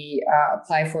basically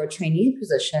apply for a trainee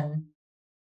position.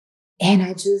 And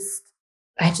I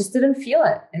just didn't feel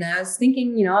it. And I was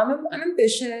thinking, I'm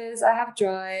ambitious, I have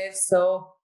drive. So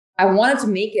I wanted to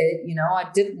make it, I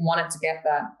didn't want it to get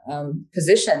that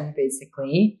position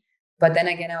basically. But then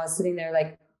again, I was sitting there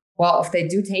like, well, if they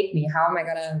do take me, how am I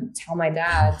going to tell my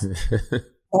dad,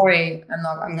 sorry,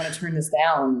 I'm going to turn this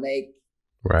down. Like,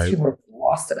 he would have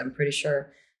lost it, I'm pretty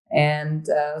sure. And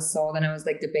so then I was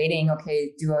like debating,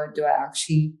 okay, do I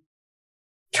actually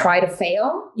try to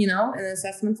fail, in an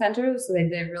assessment center so that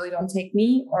they really don't take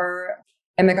me, or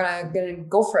am I gonna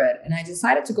go for it? And I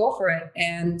decided to go for it,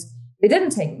 and they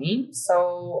didn't take me.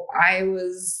 So I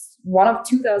was one of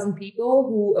 2,000 people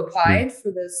who applied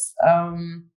for this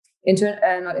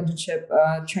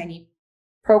trainee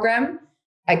program.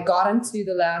 I got into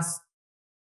the last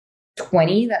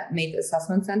 20 that made the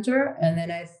assessment center, and then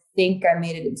I think I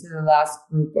made it into the last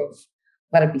group of,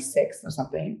 let it be 6 or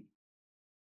something.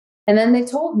 And then they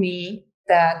told me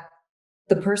that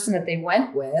the person that they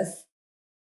went with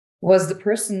was the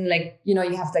person, like, you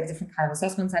have like different kind of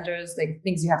assessment centers, like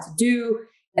things you have to do.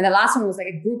 And the last one was like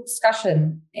a group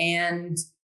discussion. And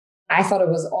I thought it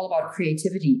was all about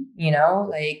creativity,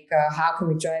 like how can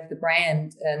we drive the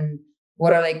brand, and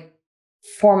what are like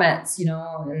formats,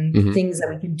 and things that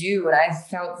we can do. And I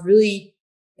felt really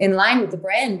in line with the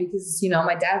brand because,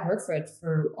 my dad worked for it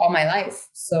for all my life.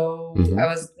 So I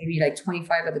was maybe like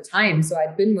 25 at the time. So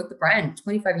I'd been with the brand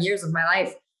 25 years of my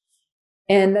life.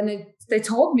 And then they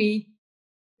told me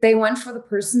they went for the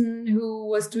person who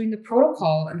was doing the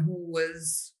protocol and who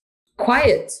was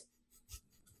quiet.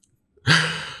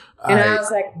 And I was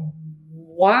like,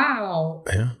 wow.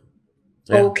 Yeah.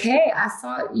 Okay, I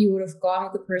thought you would have gone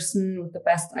with the person with the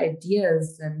best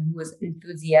ideas and who was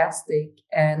enthusiastic.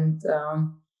 And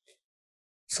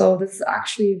so this is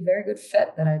actually a very good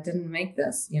fit that I didn't make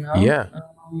this, Yeah.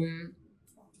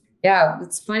 Yeah,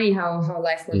 it's funny how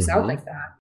life works out like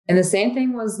that. And the same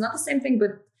thing was not the same thing,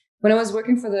 but when I was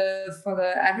working for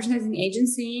the advertising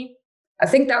agency, I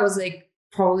think that was like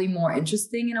probably more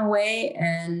interesting in a way.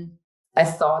 And I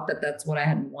thought that that's what I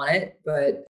had wanted,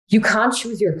 but you can't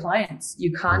choose your clients.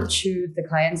 You can't choose the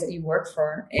clients that you work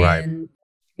for. And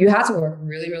you had to work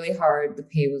really, really hard. The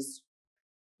pay was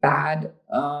bad.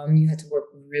 You had to work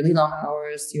really long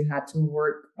hours. You had to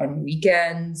work on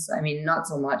weekends. I mean, not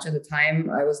so much at the time.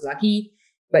 I was lucky.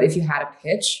 But if you had a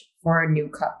pitch for a new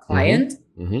client,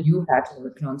 you had to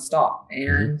work nonstop.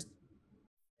 And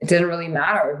it didn't really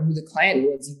matter who the client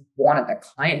was. You wanted that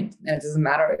client. And it doesn't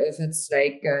matter if it's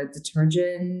like a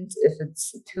detergent, if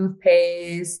it's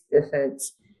toothpaste, if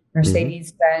it's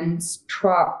Mercedes-Benz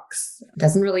trucks. It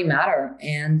doesn't really matter.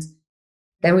 And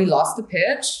then we lost the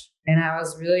pitch. And I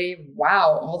was really,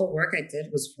 wow, all the work I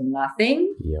did was for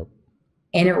nothing. Yep.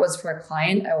 And it was for a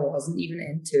client I wasn't even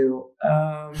into.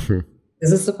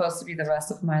 This is supposed to be the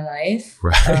rest of my life.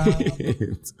 Right.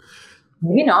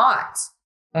 Maybe not.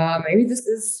 Maybe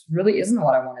really isn't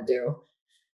what I want to do.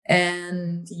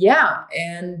 And yeah.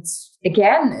 And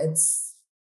again,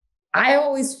 I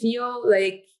always feel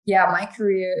like, my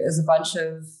career is a bunch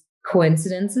of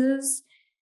coincidences,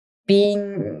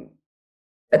 being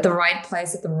at the right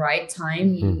place at the right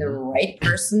time, meeting the right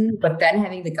person, but then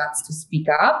having the guts to speak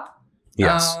up,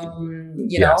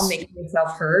 making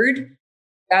yourself heard.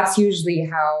 That's usually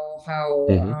how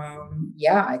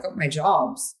I got my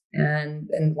jobs. And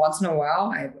once in a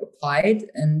while I applied,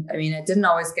 and I mean, I didn't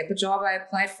always get the job I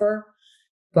applied for,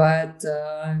 but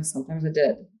sometimes I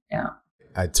did. Yeah.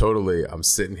 I'm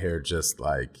sitting here just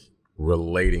like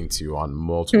relating to you on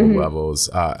multiple levels.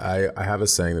 I have a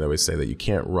saying that I always say that you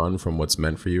can't run from what's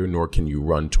meant for you, nor can you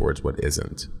run towards what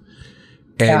isn't.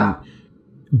 And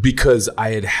because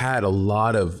I had a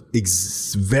lot of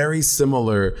very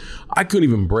similar, I couldn't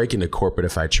even break into corporate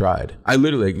if I tried. I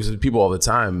literally, people all the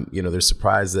time, they're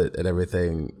surprised at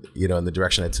everything, in the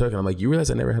direction I took. And I'm like, you realize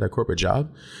I never had a corporate job?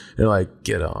 And they're like,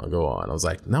 go on. I was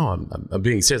like, no, I'm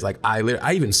being serious. Like I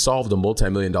even solved a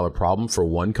multi-million-dollar problem for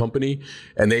one company,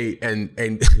 and they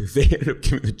ended up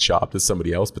giving the job to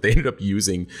somebody else, but they ended up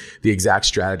using the exact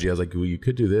strategy. I was like, well, you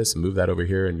could do this and move that over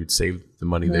here, and you'd save the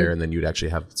money there, and then you'd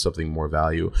actually have something more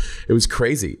value. It was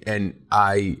crazy. And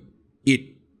it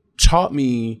taught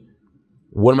me,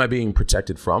 what am I being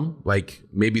protected from? Like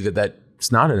maybe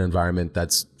that's not an environment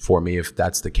that's for me if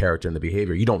that's the character and the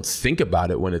behavior. You don't think about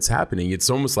it when it's happening. It's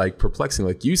almost like perplexing.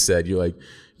 Like you said, you're like,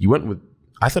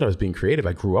 I thought I was being creative.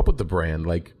 I grew up with the brand.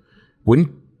 Like,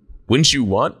 wouldn't you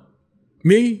want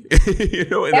me?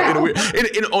 In a weird,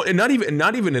 and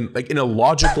not even in a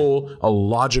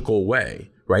logical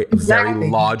way, right? Exactly. A very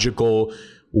logical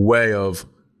way of,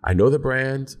 I know the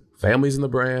brand, family's in the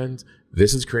brand,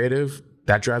 this is creative,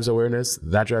 that drives awareness,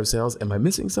 that drives sales. Am I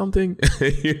missing something? But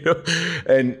you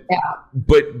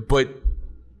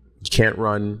can't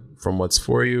run from what's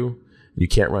for you. You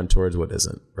can't run towards what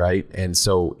isn't, right? And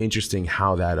so interesting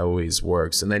how that always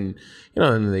works. And then,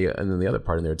 and then the other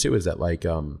part in there too is that like,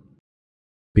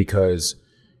 because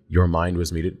your mind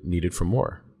was needed for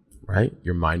more, right?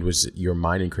 Your mind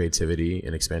and creativity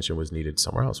and expansion was needed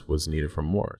somewhere else, was needed for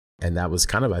more. And that was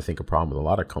kind of, I think, a problem with a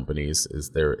lot of companies,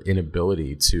 is their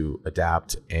inability to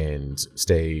adapt and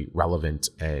stay relevant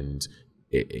and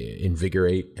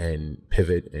invigorate and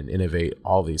pivot and innovate,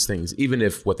 all these things. Even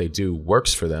if what they do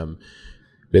works for them,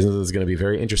 business is going to be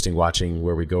very interesting watching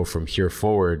where we go from here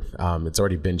forward. It's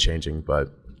already been changing, but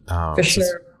for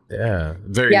sure.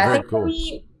 Very cool.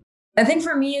 I think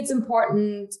for me, it's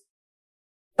important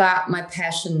that my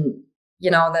passion,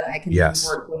 that I can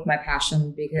work with my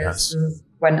passion, because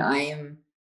when I am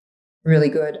really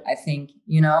good, I think,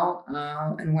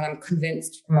 and when I'm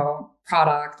convinced from a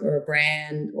product or a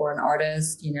brand or an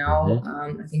artist,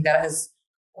 I think that is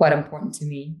quite important to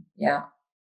me. Yeah.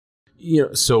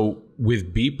 So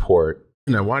with Beatport,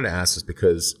 and I wanted to ask this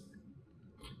because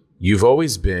you've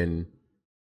always been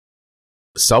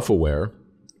self-aware,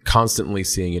 constantly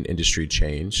seeing an industry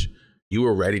change. You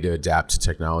were ready to adapt to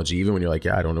technology, even when you're like,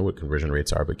 I don't know what conversion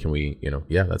rates are, but can we,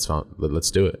 that's fine.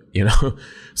 Let's do it,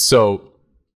 So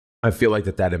I feel like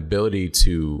that ability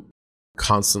to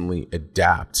constantly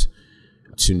adapt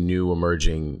to new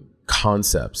emerging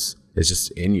concepts is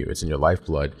just in you. It's in your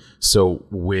lifeblood. So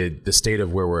with the state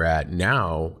of where we're at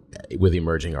now with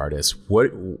emerging artists,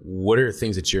 what are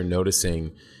things that you're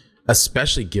noticing,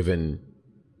 especially given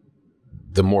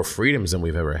the more freedoms than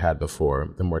we've ever had before,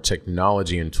 the more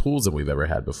technology and tools than we've ever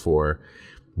had before?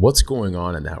 What's going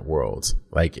on in that world,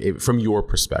 from your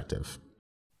perspective?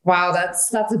 Wow,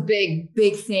 that's a big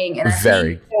thing, and I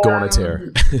think, go on a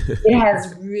tear. It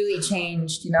has really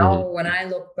changed. When I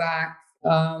look back,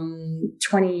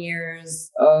 20 years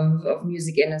of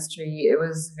music industry, it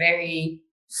was very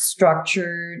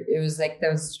structured. It was like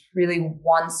there was really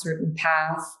one certain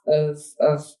path of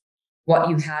what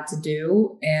you had to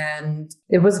do. And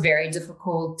it was very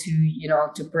difficult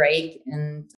to break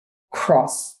and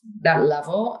cross that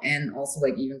level, and also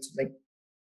even to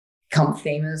become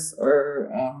famous or,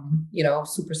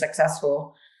 super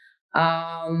successful.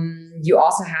 You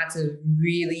also had to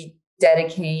really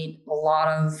dedicate a lot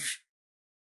of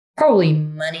probably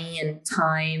money and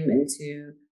time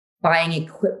into buying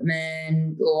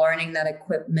equipment, learning that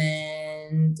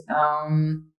equipment.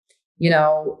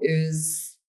 It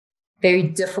was very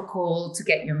difficult to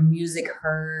get your music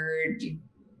heard.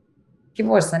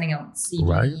 People were sending out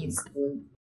CDs and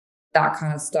that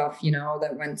kind of stuff,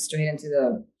 that went straight into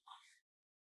the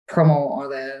promo or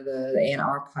the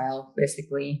A&R pile,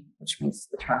 basically, which means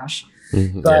the trash.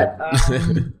 But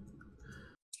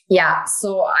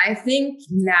so I think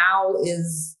now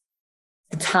is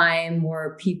the time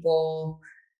where people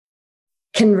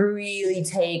can really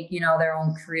take, their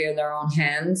own career in their own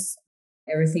hands.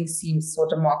 Everything seems so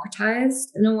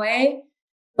democratized in a way,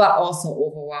 but also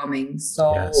overwhelming.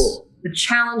 So the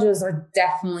challenges are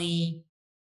definitely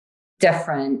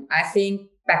different. I think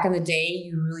back in the day,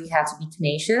 you really had to be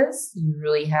tenacious. You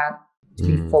really had to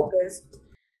be focused.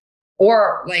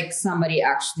 Or somebody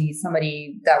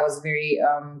that was very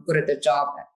good at their job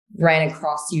ran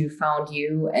across you, found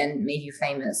you, and made you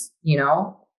famous,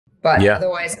 But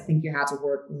otherwise, I think you had to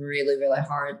work really, really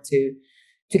hard to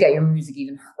get your music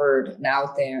even heard and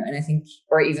out there. And I think,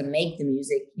 or even make the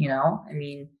music, I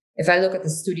mean, if I look at the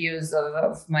studios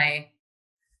of my,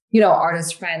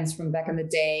 artist friends from back in the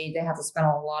day, they had to spend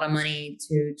a lot of money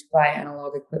to buy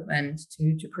analog equipment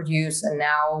to produce. And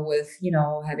now with,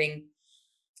 having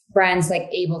brands like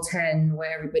Ableton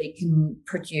where everybody can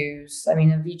produce. I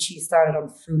mean, Avicii started on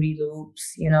Fruity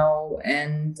Loops,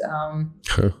 and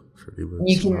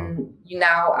you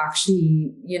now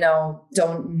actually,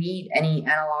 don't need any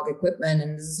analog equipment.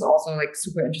 And this is also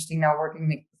super interesting now working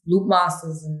with Loop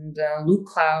Masters and Loop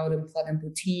Cloud and Plugin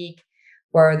Boutique,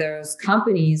 where there's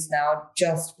companies now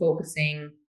just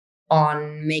focusing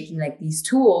on making these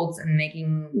tools and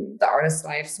making the artist's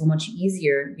life so much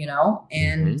easier,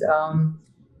 and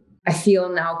I feel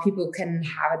now people can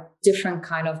have a different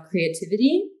kind of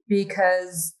creativity,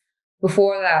 because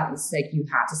before that, it's you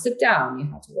had to sit down, you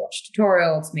had to watch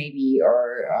tutorials maybe,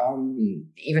 or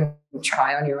even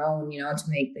try on your own, to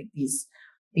make these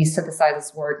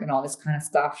synthesizers work and all this kind of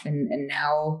stuff. And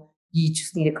now you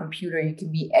just need a computer. You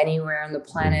can be anywhere on the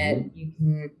planet. You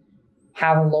can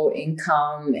have a low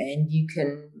income and you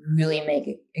can really make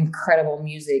incredible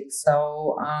music.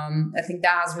 So I think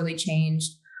that has really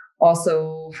changed.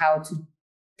 Also, how to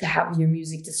have your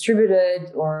music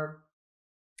distributed or,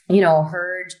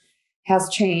 heard has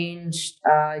changed.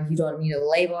 You don't need a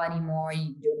label anymore.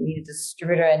 You don't need a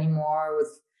distributor anymore with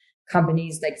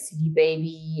companies like CD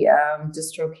Baby,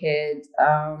 DistroKid,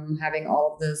 having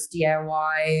all of this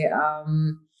DIY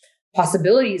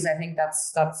possibilities. I think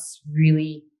that's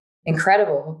really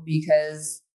incredible,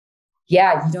 because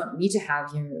yeah, you don't need to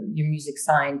have your music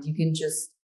signed. You can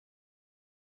just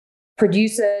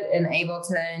produce it in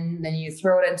Ableton, then you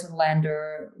throw it into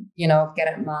Blender, get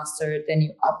it mastered, then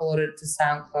you upload it to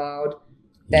SoundCloud.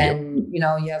 Then, you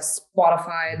have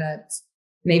Spotify that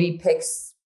maybe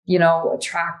picks, a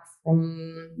track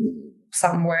from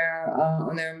somewhere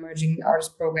on their emerging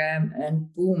artist program,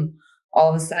 and boom, all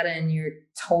of a sudden you're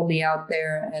totally out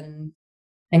there and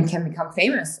can become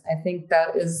famous. I think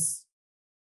that is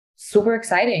super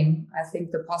exciting. I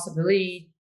think the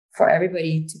possibility for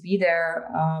everybody to be there,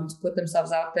 to put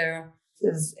themselves out there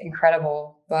is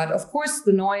incredible. But of course,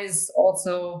 the noise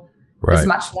also is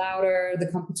much louder. The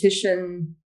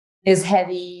competition is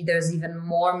heavy. There's even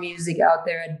more music out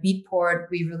there. At Beatport,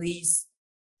 we release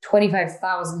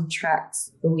 25,000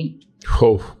 tracks a week.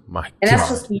 Oh my God. And that's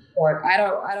just Beatport.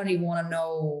 I don't even want to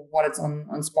know what it's on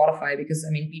Spotify, because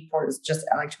Beatport is just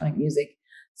electronic music.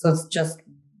 So it's just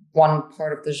one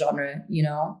part of the genre,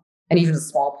 and even a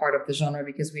small part of the genre,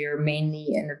 because we are mainly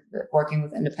working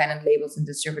with independent labels and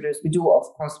distributors. We do, of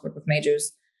course, work with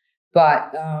majors,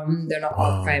 but they're not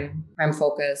all prime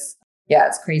focus. Yeah,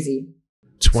 it's crazy.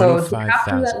 So to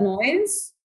capture that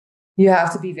noise, you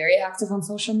have to be very active on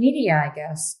social media, I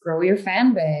guess. Grow your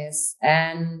fan base.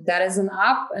 And that is an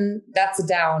up and that's a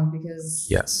down, because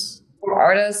for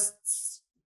artists,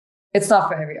 it's not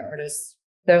for every artist.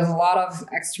 There's a lot of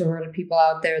extroverted people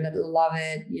out there that love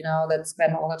it, that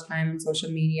spend all the time on social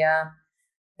media.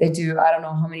 They do, I don't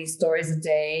know how many stories a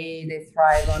day, they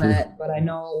thrive on it. But I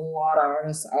know a lot of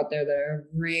artists out there that are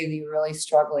really, really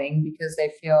struggling because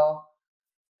they feel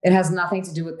it has nothing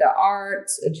to do with the art.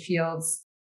 It feels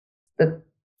that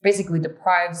basically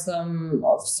deprives them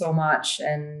of so much,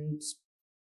 and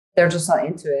they're just not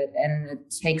into it. And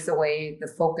it takes away the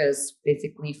focus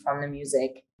basically from the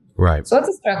music. Right. So it's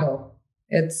a struggle.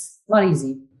 It's not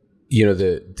easy.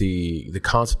 The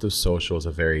concept of social is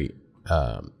a very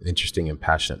interesting and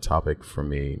passionate topic for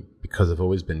me, because I've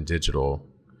always been digital.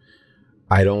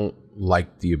 I don't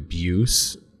like the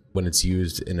abuse when it's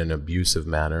used in an abusive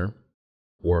manner,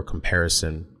 or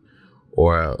comparison,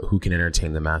 or who can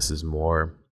entertain the masses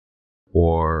more,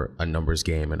 or a numbers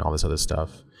game and all this other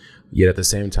stuff. Yet at the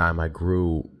same time, I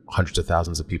grew hundreds of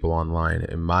thousands of people online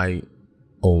in my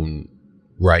own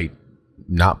right,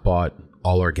 not bought,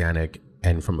 all organic,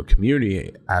 and from a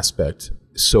community aspect.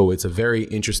 So it's a very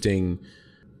interesting,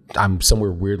 I'm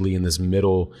somewhere weirdly in this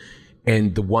middle.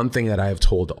 And the one thing that I have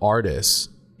told artists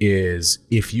is,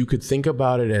 if you could think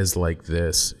about it as like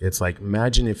this, it's like,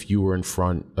 imagine if you were in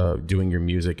front doing your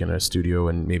music in a studio,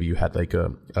 and maybe you had like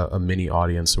a mini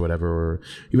audience or whatever, or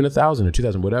even 1,000 or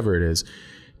 2,000, whatever it is.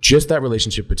 Just that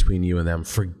relationship between you and them.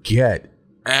 Forget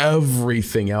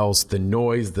everything else, the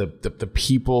noise, the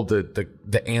people,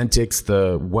 the antics,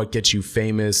 the what gets you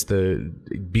famous, the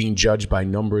being judged by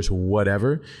numbers,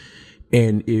 whatever.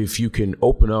 And if you can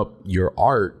open up your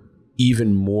art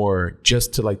even more,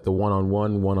 just to like the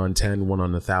 1-on-1, 1-on-10,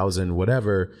 1-on-1,000,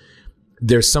 whatever,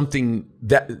 there's something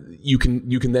that you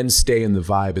can then stay in the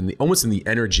vibe and almost in the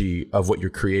energy of what you're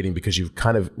creating, because you've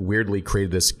kind of weirdly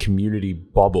created this community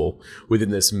bubble within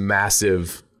this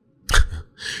massive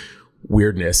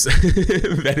weirdness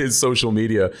that is social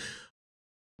media.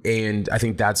 And I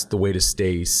think that's the way to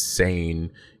stay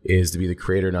sane, is to be the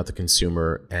creator, not the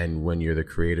consumer. And when you're the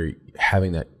creator,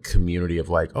 having that community of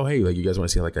like, oh, hey, like, you guys want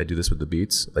to see like I do this with the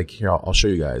beats? Like, here, I'll show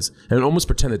you guys. And almost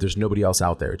pretend that there's nobody else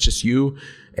out there. It's just you.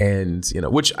 And,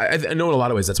 which I know in a lot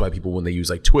of ways, that's why people, when they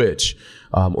use like Twitch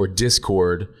or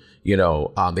Discord,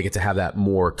 they get to have that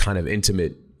more kind of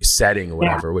intimate setting or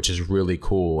whatever, which is really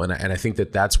cool. And I think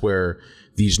that that's where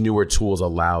these newer tools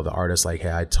allow the artists like,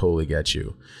 hey, I totally get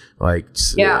you. Like,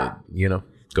 go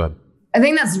ahead. I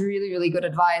think that's really, really good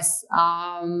advice.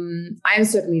 I'm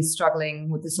certainly struggling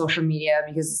with the social media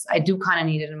because I do kind of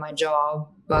need it in my job,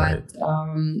 but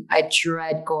I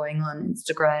dread going on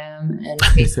Instagram and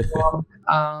Facebook.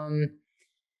 I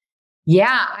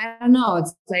don't know.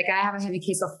 It's like I have a heavy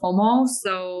case of FOMO.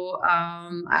 So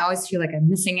I always feel like I'm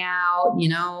missing out,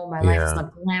 my life is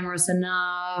not glamorous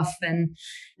enough and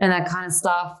that kind of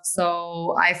stuff.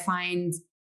 So I find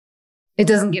it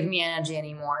doesn't give me energy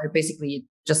anymore. It basically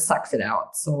just sucks it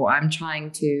out. So I'm trying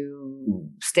to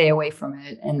stay away from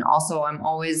it. And also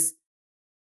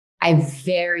I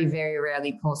very, very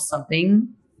rarely post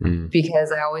something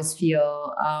because I always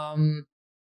feel,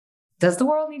 does the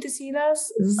world need to see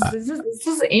this? Is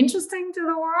this interesting to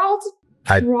the world?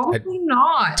 Probably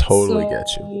not. Totally get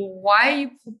you. Why are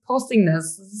you posting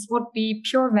this? This would be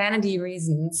pure vanity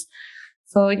reasons.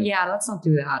 So let's not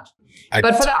do that.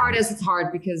 But for the artists, it's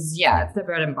hard because it's their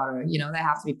bread and butter. They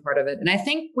have to be part of it. And I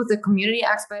think with the community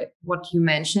aspect, what you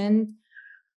mentioned,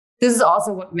 this is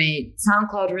also what made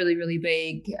SoundCloud really, really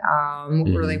big,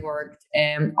 really worked.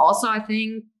 And also, I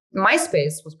think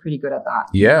MySpace was pretty good at that.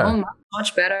 Yeah. You know,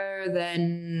 much better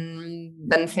than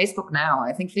Facebook now.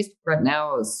 I think Facebook right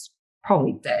now is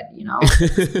probably dead, you know.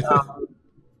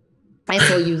 I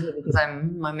still use it because I'm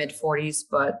in my mid-40s,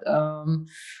 but a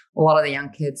lot of the young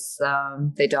kids,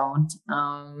 they don't.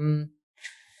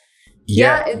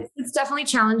 It's definitely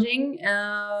challenging.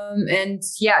 And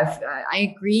yeah, I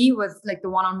agree with like the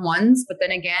one-on-ones, but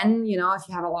then again, you know, if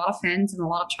you have a lot of fans and a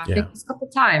lot of traffic, it's a couple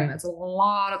of time. It's a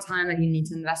lot of time that you need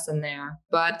to invest in there.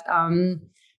 But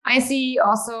I see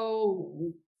also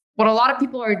what a lot of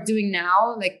people are doing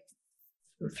now, like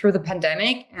through the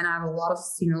pandemic, and I've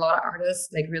seen a lot of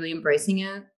artists like really embracing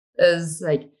it, is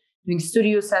like doing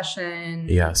studio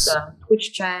sessions,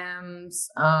 Twitch jams.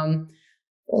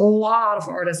 A lot of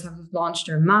artists have launched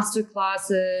their master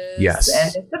classes. Yes.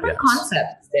 And there's different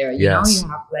concepts there. You know, you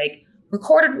have like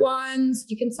recorded ones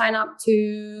you can sign up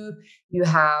to. You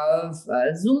have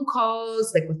Zoom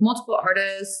calls like with multiple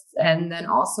artists. And then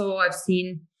also I've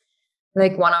seen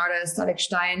like one artist, Alex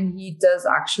Stein, he does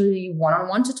actually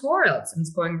one-on-one tutorials, and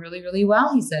it's going really, really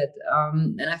well, he said.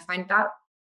 And I find that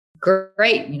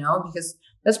great, you know, because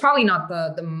that's probably not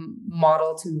the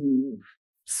model to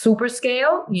super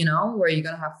scale, you know, where you're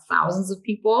going to have thousands of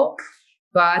people,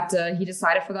 but he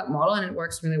decided for that model and it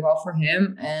works really well for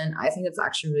him. And I think it's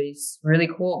actually really, really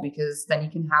cool, because then you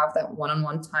can have that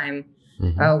one-on-one time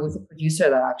with a producer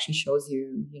that actually shows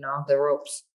you, you know, the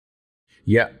ropes.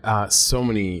 Yeah. So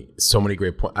many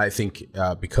great points. I think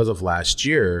because of last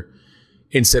year,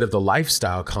 instead of the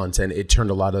lifestyle content, it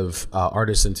turned a lot of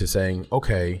artists into saying,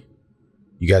 okay,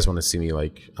 you guys want to see me,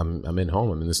 like I'm in home,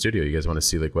 I'm in the studio. You guys want to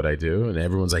see like what I do? And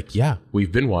everyone's like, yeah,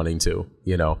 we've been wanting to,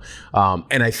 you know?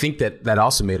 And I think that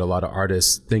also made a lot of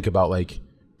artists think about like,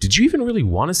 did you even really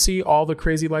want to see all the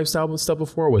crazy lifestyle stuff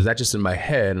before? Or was that just in my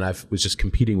head and I was just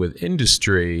competing with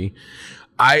industry?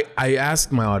 I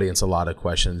ask my audience a lot of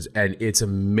questions, and it's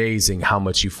amazing how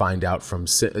much you find out from,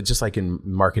 just like in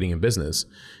marketing and business.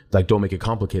 Like, don't make it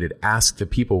complicated. Ask the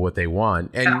people what they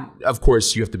want. And of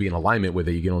course you have to be in alignment with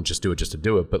it. You don't just do it just to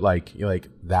do it, but like, you're like,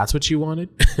 that's what you wanted,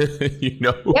 you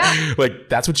know, like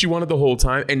that's what you wanted the whole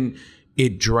time. And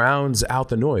it drowns out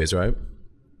the noise, right?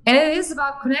 And it is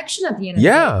about connection at the end of the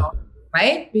day,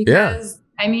 right? Because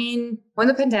I mean, when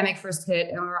the pandemic first hit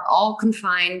and we were all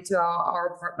confined to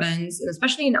our apartments, and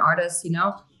especially in artists, you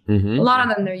know, a lot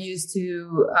of them, they're used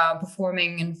to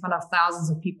performing in front of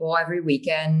thousands of people every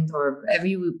weekend or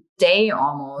every day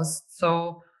almost.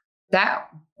 So that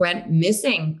went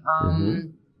missing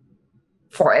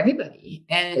for everybody.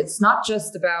 And it's not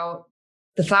just about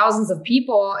the thousands of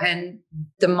people and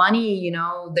the money, you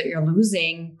know, that you're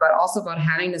losing, but also about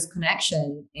having this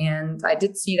connection. And I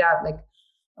did see that, like,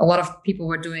 a lot of people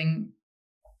were doing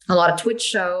a lot of Twitch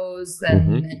shows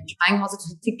and trying also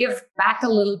to give back a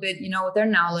little bit, you know, with their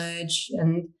knowledge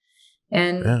and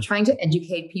trying to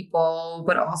educate people,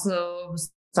 but also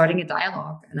starting a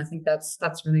dialogue. And I think that's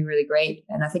really, really great.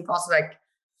 And I think also like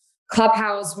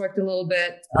Clubhouse worked a little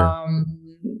bit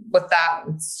with that.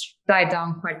 It's died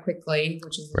down quite quickly,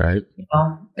 which is, you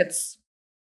know, it's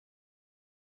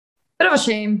a bit of a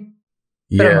shame.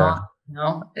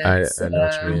 No, I know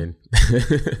what you mean.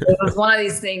 It was one of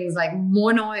these things like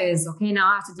more noise. Okay,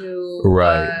 now I have to do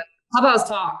Clubhouse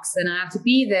talks, and I have to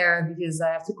be there because I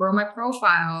have to grow my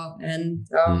profile, and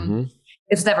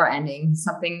it's never ending.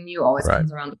 Something new always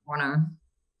comes around the corner.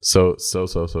 So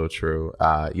true.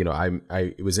 You know,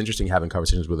 it was interesting having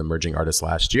conversations with emerging artists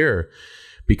last year,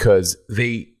 because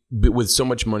with so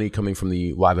much money coming from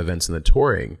the live events and the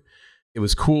touring, it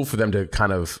was cool for them to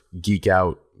kind of geek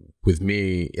out with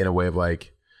me in a way of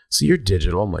like, so you're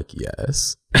digital? I'm like,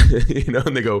 yes. You know,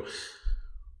 and they go,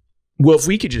 well, if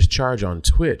we could just charge on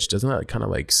Twitch, doesn't that kind of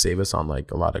like save us on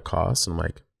like a lot of costs? And I'm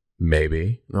like,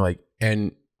 maybe. And they're like,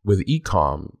 and with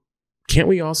e-com, can't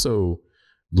we also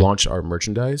launch our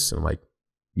merchandise? And I'm like,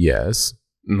 yes.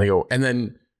 And they go, and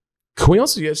then can we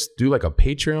also just do like a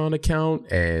Patreon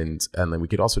account? And then we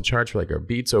could also charge for like our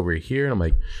beats over here. And I'm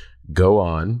like, go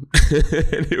on.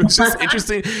 And it was just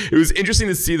interesting. It was interesting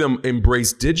to see them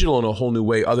embrace digital in a whole new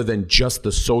way, other than just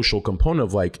the social component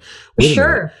of like, wait a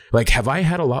minute, like, have I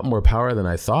had a lot more power than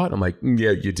I thought? I'm like,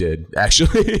 yeah, you did.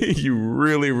 Actually, you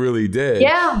really, really did.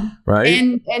 Yeah. Right.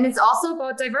 And it's also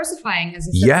about diversifying, as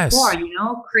you said before, you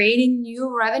know, creating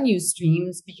new revenue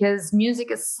streams, because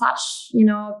music is such, you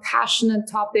know, a passionate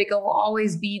topic. It will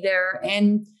always be there.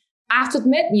 And I have to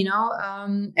admit, you know,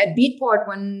 at Beatport,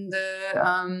 when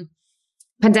the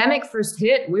pandemic first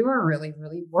hit, we were really,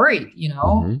 really worried, you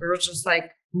know. We were just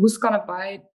like, who's going to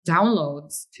buy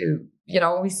downloads to, you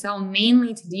know, we sell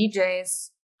mainly to DJs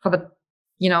for the,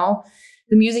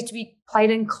 the music to be played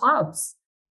in clubs.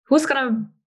 Who's going to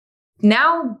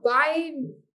now buy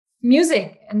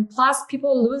music? And plus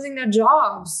people are losing their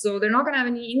jobs. So they're not going to have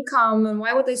any income. And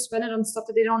why would they spend it on stuff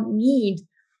that they don't need?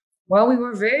 Well, we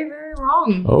were very, very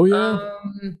wrong. Oh, yeah.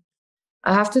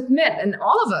 I have to admit, and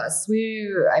all of us,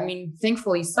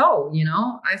 thankfully so,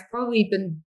 I've probably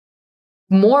been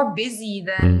more busy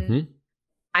than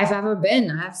I've ever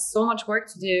been. I have so much work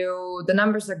to do. The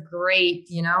numbers are great,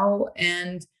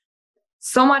 and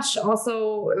so much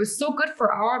also, it was so good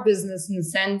for our business in the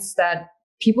sense that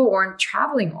people weren't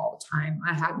traveling all the time.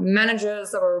 I had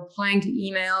managers that were replying to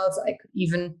emails. I could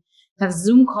even have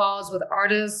Zoom calls with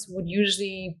artists who would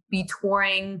usually be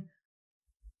touring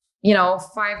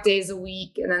 5 days a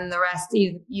week, and then the rest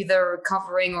either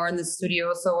recovering or in the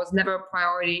studio. So it was never a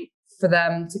priority for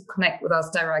them to connect with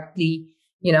us directly,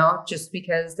 just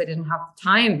because they didn't have the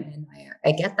time. And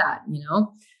I get that,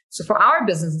 So for our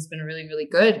business, it's been really, really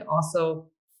good.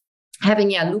 Also having,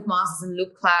 Loop Masters and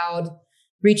Loop Cloud,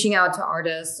 reaching out to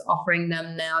artists, offering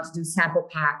them now to do sample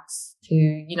packs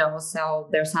to, sell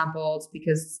their samples,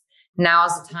 because now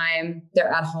is the time.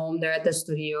 They're at home, they're at their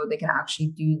studio, they can actually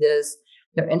do this.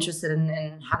 They're interested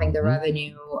in having the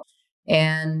revenue.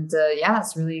 And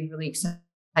that's really, really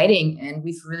exciting. And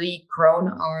we've really grown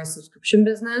our subscription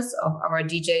business of our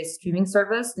DJ streaming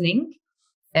service, Link.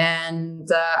 And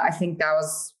I think that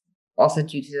was also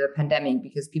due to the pandemic,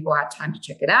 because people had time to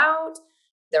check it out.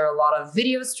 There are a lot of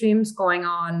video streams going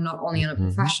on, not only on a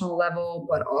professional level,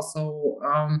 but also,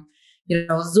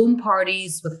 Zoom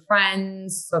parties with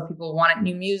friends. So people wanted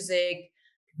new music.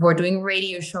 We're doing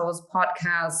radio shows,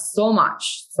 podcasts, so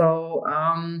much. So,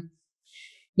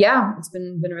 it's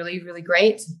been really, really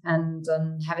great. And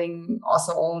having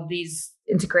also all of these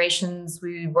integrations,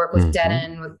 we work with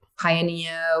Denon, with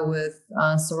Pioneer, with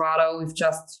Serato. We've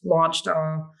just launched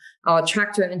our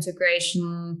Tractor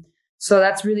integration. So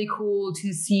that's really cool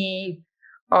to see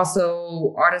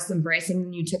also artists embracing the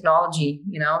new technology.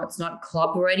 It's not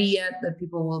club ready yet that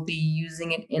people will be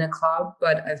using it in a club,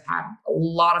 but I've had a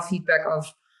lot of feedback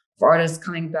of artists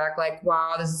coming back like,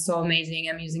 wow, this is so amazing.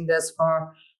 I'm using this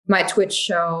for my Twitch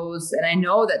shows. And I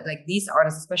know that like these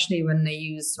artists, especially when they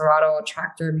use Serato or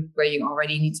Tractor, where you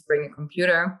already need to bring a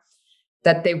computer,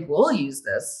 that they will use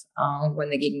this when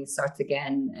the gigging starts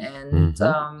again. And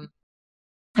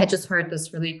I just heard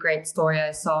this really great story.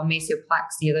 I saw Maceo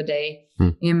Plex the other day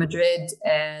in Madrid,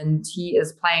 and he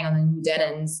is playing on the new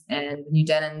Denons. And the new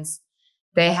Denons,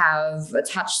 they have a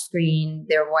touch screen.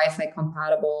 They're Wi-Fi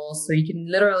compatible. So you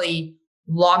can literally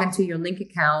log into your Link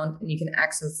account and you can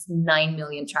access 9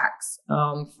 million tracks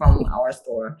from our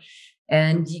store.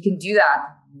 And you can do that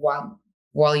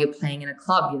while you're playing in a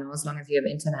club, as long as you have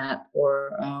internet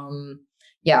or,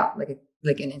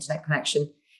 like an internet connection.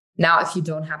 Now, if you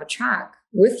don't have a track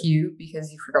with you because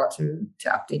you forgot to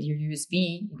update your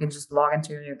USB, you can just log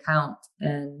into your account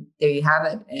and there you have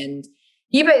it. And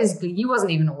he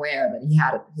wasn't even aware that he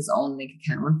had his own Link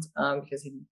account because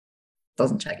he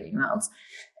doesn't check emails.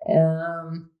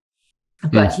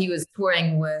 But he was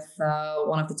touring with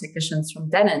one of the technicians from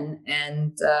Denon,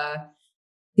 and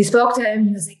he spoke to him.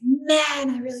 He was like,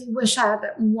 man, I really wish I had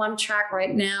that one track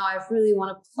right now. I really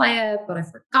want to play it, but I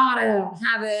forgot it. I don't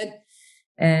have it.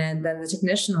 And then the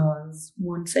technician was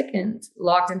 1 second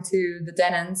logged into the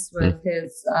Denons with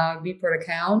his Beatport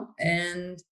account,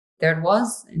 and there it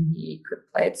was, and he could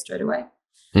play it straight away.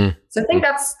 So I think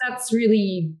that's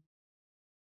really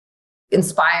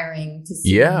inspiring to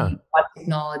see what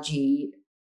technology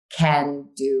can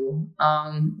do.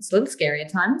 It's a little scary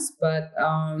at times, but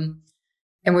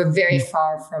and we're very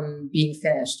far from being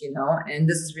finished, and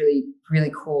this is really,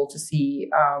 really cool to see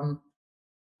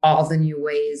all the new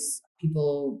ways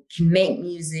people can make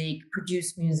music,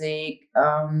 produce music,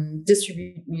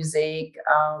 distribute music,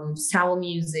 sell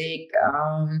music,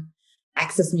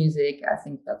 access music. I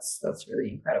think that's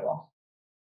really incredible.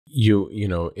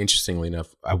 Interestingly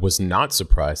enough, I was not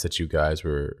surprised that you guys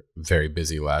were very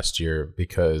busy last year,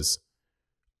 because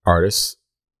artists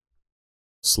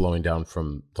slowing down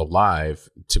from the live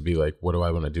to be like, what do I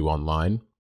want to do online?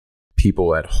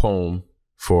 People at home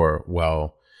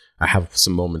I have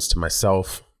some moments to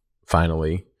myself,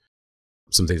 finally,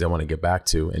 some things I want to get back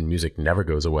to, and music never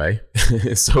goes away.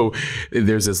 So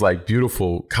there's this like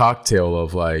beautiful cocktail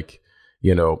of like,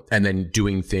 and then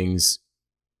doing things,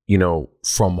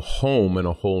 from home in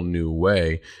a whole new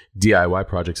way. DIY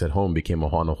projects at home became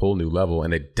on a whole new level,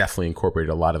 and it definitely incorporated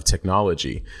a lot of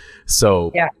technology.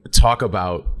 So talk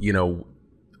about,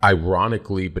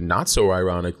 ironically, but not so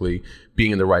ironically,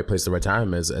 being in the right place at the right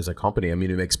time as a company. I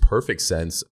mean, it makes perfect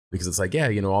sense, because it's like,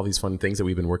 all these fun things that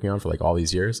we've been working on for like all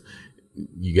these years,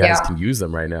 you guys can use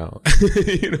them right now.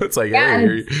 It's like, hey,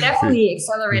 it's definitely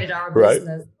accelerated our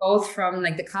business, both from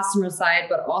like the customer side,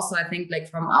 but also I think like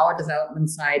from our development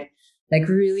side, like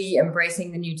really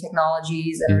embracing the new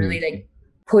technologies and really like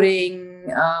putting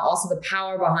also the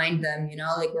power behind them,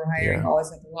 like we're hiring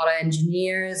always like a lot of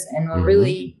engineers, and we're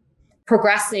really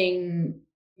progressing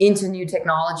into new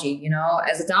technology,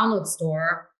 as a download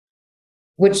store,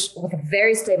 which with a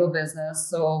very stable business.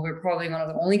 So we're probably one of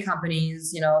the only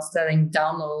companies, selling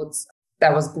downloads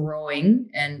that was growing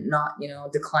and not,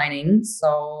 declining.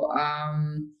 So,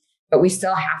 but we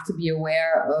still have to be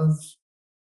aware of,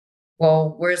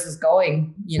 well, where's this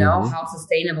going? How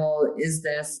sustainable is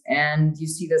this? And you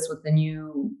see this with the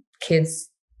new kids,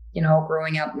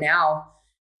 growing up now.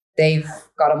 They've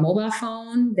got a mobile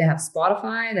phone, they have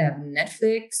Spotify, they have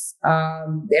Netflix.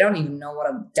 They don't even know what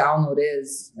a download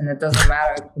is. And it doesn't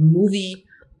matter if it's a movie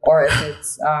or if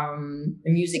it's a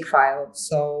music file.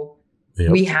 So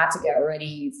we had to get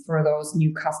ready for those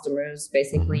new customers,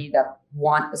 basically, that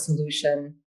want a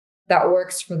solution that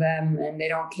works for them. And they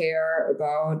don't care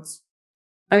about,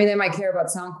 they might care about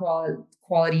sound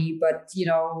quality, but,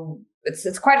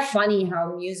 it's quite funny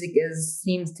how music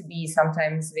seems to be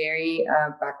sometimes very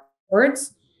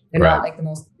backwards. They're not like the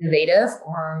most innovative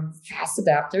or fast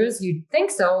adapters. You'd think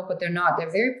so, but they're not.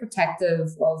 They're very protective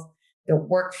of the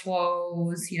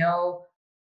workflows.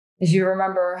 If you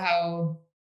remember how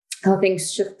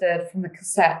things shifted from the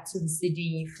cassette to the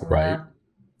CD, from the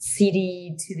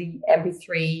CD to the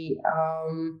MP3,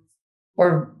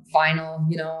 or vinyl,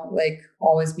 like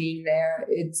always being there.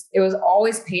 It was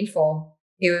always painful.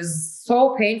 It was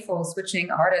so painful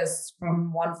switching artists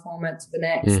from one format to the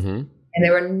next. And they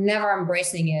were never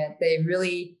embracing it.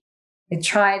 They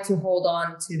tried to hold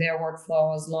on to their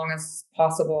workflow as long as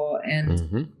possible,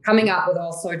 and coming up with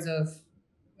all sorts of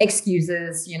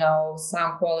excuses,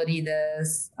 sound quality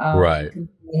this,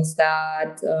 convenience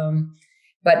that.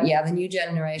 But yeah, the new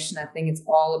generation, I think it's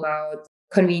all about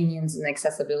convenience and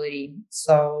accessibility.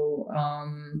 So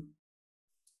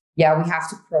we have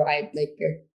to provide like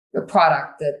a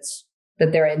product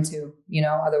that they're into,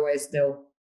 otherwise they'll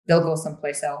go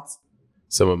someplace else.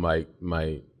 Some of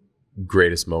my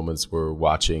greatest moments were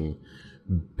watching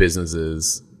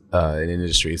businesses and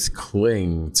industries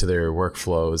cling to their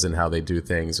workflows and how they do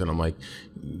things. And I'm like,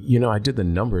 I did the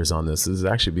numbers on this. This is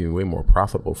actually being way more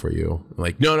profitable for you. I'm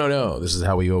like, no, this is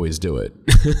how we always do it.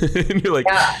 And you're like,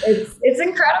 yeah, it's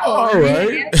incredible. All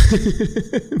right.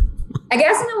 I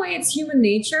guess in a way it's human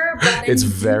nature, but it's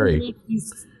very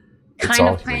kind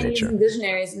of pioneers and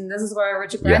visionaries. And this is where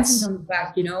Richard Branson comes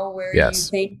back, where you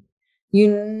think you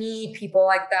need people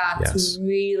like that to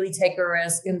really take a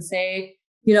risk and say,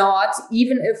 you know what,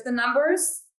 even if the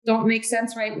numbers don't make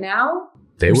sense right now,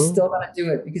 we're still going to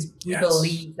do it because we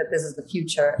believe that this is the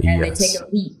future. And they take a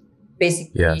leap,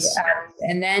 basically.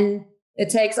 And then it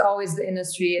takes always the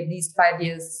industry at least 5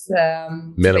 years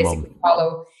to basically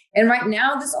follow. And right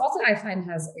now, this also I find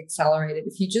has accelerated.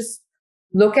 If you just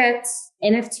look at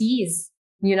NFTs,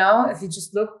 if you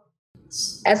just look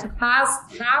at the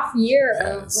past half year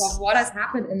of what has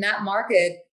happened in that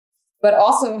market, but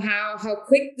also how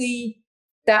quickly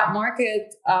that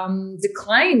market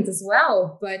declined as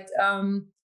well, but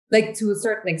like to a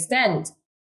certain extent,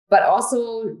 but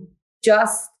also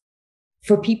just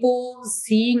for people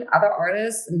seeing other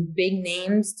artists and big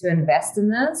names to invest in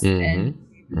this and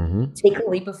take a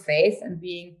leap of faith and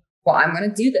being, well, I'm going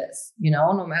to do this,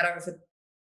 no matter if it's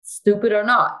stupid or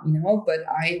not, but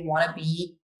I want to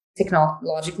be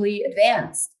technologically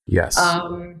advanced. Yes.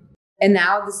 And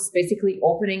now this is basically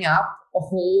opening up a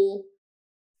whole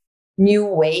new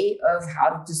way of how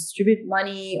to distribute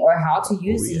money or how to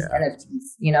use these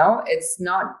NFTs.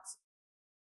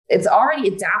 It's already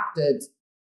adapted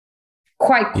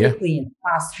quite quickly in the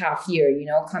past half year,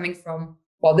 coming from,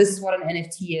 well, this is what an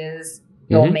NFT is.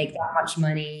 You'll make that much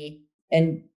money.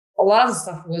 And a lot of the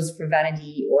stuff was for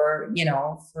vanity or,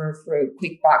 for a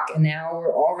quick buck. And now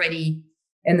we're already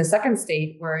in the second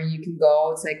state where you can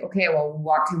go, it's like, okay, well,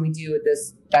 what can we do with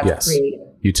this? That's creative.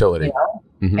 Utility.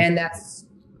 And that's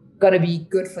going to be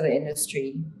good for the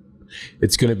industry.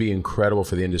 It's going to be incredible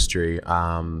for the industry.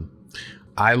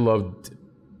 I loved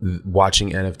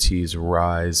watching NFTs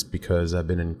rise because I've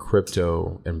been in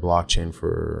crypto and blockchain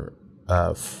for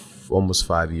almost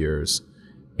 5 years.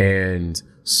 And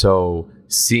so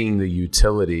seeing the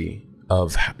utility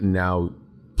of now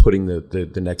putting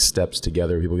the next steps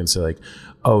together, people can say like,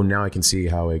 oh, now I can see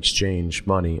how I exchange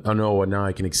money. Oh no, now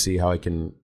I can see how I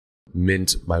can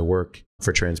mint my work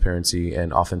for transparency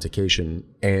and authentication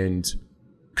and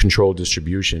controlled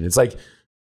distribution. It's like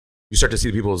you start to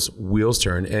see people's wheels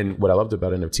turn. And what I loved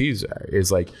about NFTs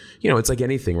is like, it's like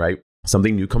anything, right?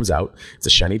 Something new comes out. It's a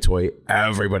shiny toy.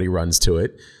 Everybody runs to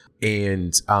it.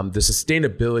 And the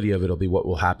sustainability of it will be what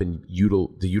will happen,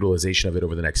 the utilization of it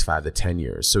over the next 5 to 10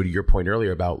 years. So to your point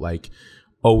earlier about like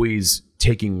always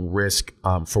taking risk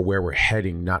for where we're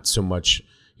heading, not so much,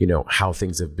 you know, how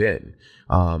things have been.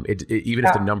 Even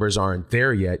if the numbers aren't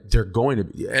there yet, they're going to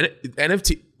be.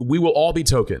 NFT, we will all be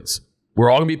tokens. We're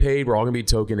all going to be paid. We're all going to be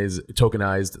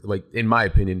tokenized. Like, in my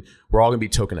opinion, we're all going to be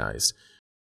tokenized.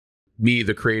 Me,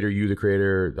 the creator, you, the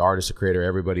creator, the artist, the creator,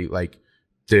 everybody, like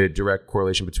the direct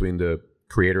correlation between the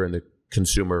creator and the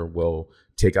consumer will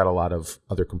take out a lot of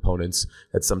other components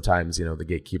that sometimes, you know, the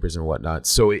gatekeepers and whatnot.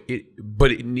 So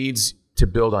but it needs to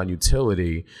build on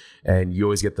utility, and you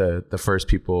always get the first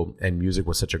people, and music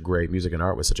and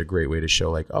art was such a great way to show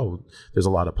like, oh, there's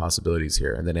a lot of possibilities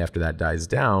here. And then after that dies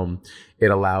down, it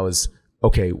allows,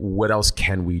 okay, what else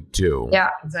can we do? Yeah,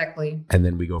 exactly. And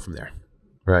then we go from there.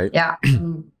 Right. Yeah.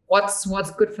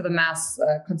 What's good for the mass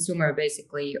consumer,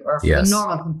 basically, or for the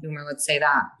normal consumer, let's say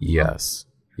that. Yes.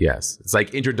 Yes. It's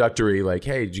like introductory, like,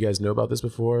 hey, did you guys know about this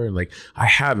before? And like, I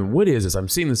haven't. What is this? I'm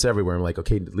seeing this everywhere. I'm like,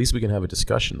 okay, at least we can have a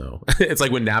discussion though. It's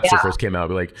like when Napster first came out, I'd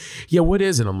be like, yeah, what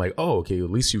is it? I'm like, oh, okay,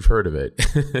 at least you've heard of it.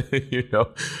 You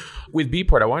know, with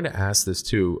Beatport, I wanted to ask this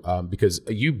too, because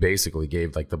you basically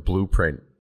gave like the blueprint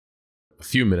a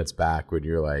few minutes back when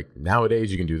you're like,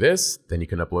 nowadays you can do this, then you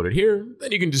can upload it here,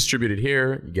 then you can distribute it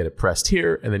here, you get it pressed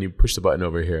here, and then you push the button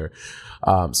over here.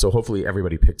 So hopefully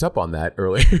everybody picked up on that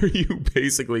earlier. You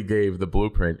basically gave the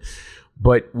blueprint.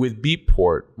 But with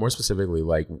Beatport, more specifically,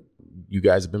 like you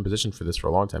guys have been positioned for this for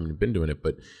a long time and you've been doing it,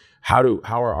 but how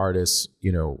are artists,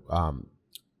 you know,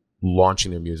 launching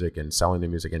their music and selling their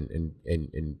music and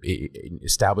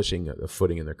establishing a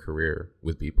footing in their career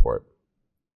with Beatport?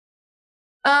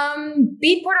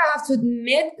 Beatport, I have to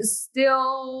admit, is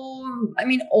still, I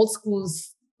mean, old school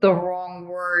is the wrong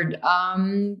word.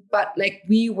 But like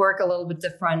we work a little bit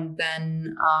different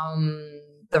than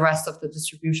the rest of the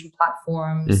distribution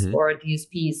platforms or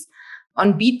DSPs.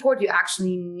 On Beatport, you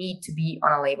actually need to be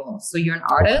on a label. So you're an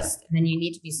artist and then you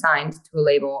need to be signed to a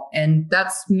label. And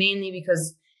that's mainly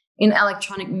because in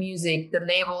electronic music, the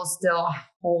label still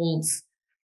holds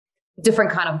different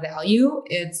kind of value.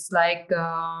 It's like,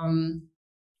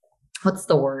 what's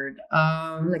the word?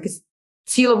 Like a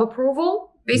seal of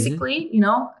approval, basically. You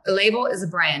know, a label is a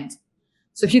brand.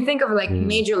 So if you think of like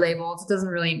major labels, it doesn't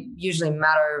really usually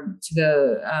matter to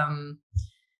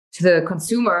the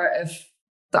consumer if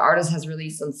the artist has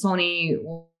released on Sony,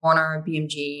 Warner,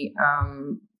 BMG,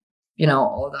 you know,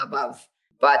 all the above.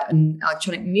 But in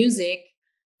electronic music,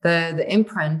 the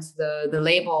imprint, the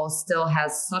label still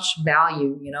has such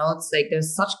value. You know, it's like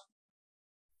there's such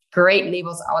great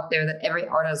labels out there that every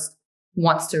artist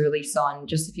wants to release on.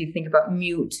 Just if you think about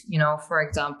Mute, you know, for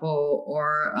example,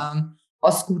 or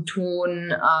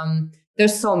Oscuton,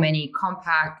 there's so many.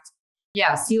 Compact,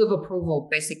 seal of approval,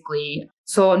 basically.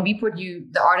 So on Beatport,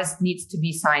 the artist needs to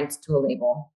be signed to a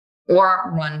label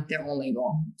or run their own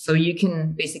label. So you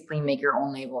can basically make your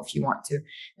own label if you want to.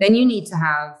 Then you need to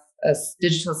have a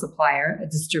digital supplier, a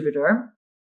distributor,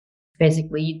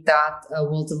 basically, that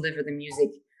will deliver the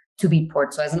music to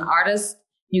Beatport. So as an artist,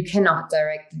 you cannot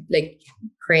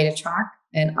create a track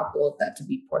and upload that to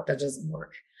Beatport. That doesn't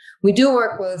work. We do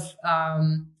work with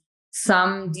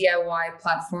some DIY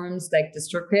platforms like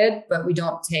DistroKid, but we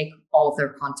don't take all of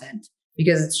their content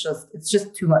because it's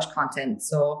just too much content.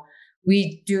 So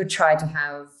we do try to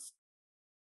have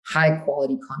high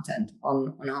quality content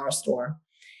on our store.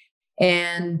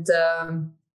 And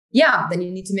then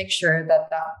you need to make sure that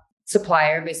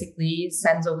supplier basically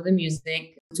sends over the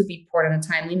music to Beatport in a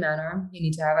timely manner. You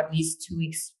need to have at least 2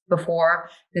 weeks before,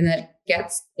 then that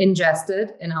gets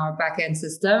ingested in our backend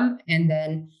system, and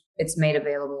then it's made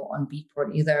available on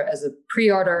Beatport either as a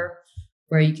pre-order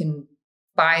where you can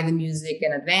buy the music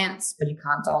in advance, but you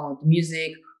can't download the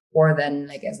music, or then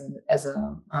like as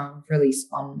a release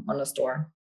on the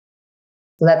store.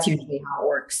 So that's usually how it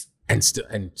works. And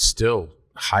still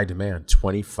high demand,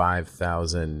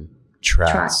 25,000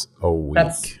 tracks a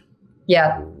week.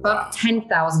 About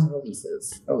 10,000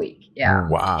 releases a week. Yeah.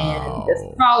 Wow. And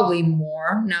it's probably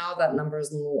more now. That number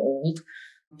is a little old,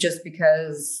 just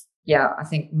because, I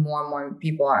think more and more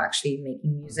people are actually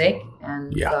making music,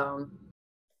 and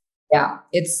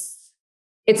it's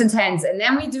intense. And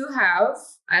then we do have,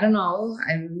 I don't know,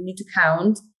 I need to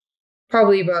count,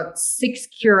 probably about 6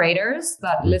 curators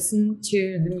that listen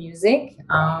to the music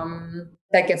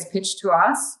that gets pitched to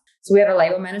us. So we have a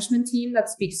label management team that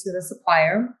speaks to the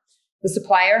supplier. The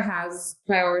supplier has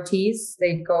priorities.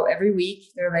 They go every week.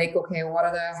 They're like, okay, what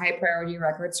are the high priority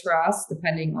records for us,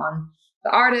 depending on the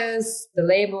artist, the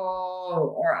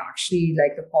label, or actually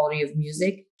like the quality of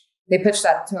music. they pitch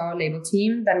that to our label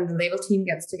team. Then the label team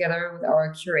gets together with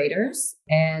our curators,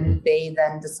 and they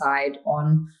then decide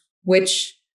on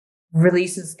which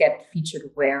releases get featured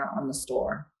where on the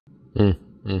store. And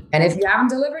if you haven't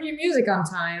delivered your music on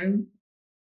time,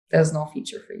 there's no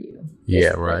feature for you. Yeah,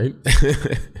 right.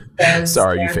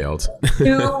 Sorry, you failed.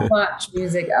 Too much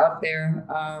music out there,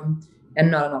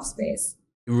 and not enough space.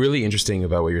 Really interesting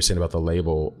about what you're saying about the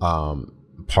label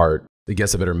part. I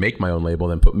guess I better make my own label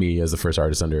than put me as the first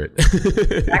artist under it.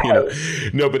 You know?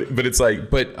 No, but it's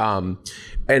like,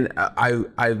 and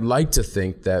I like to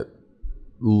think that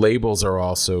labels are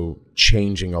also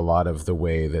changing a lot of the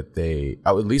way that they,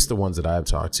 at least the ones that I've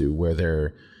talked to, where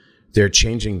they're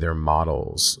changing their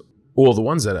models. Well, the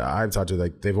ones that I've talked to,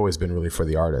 like, they've always been really for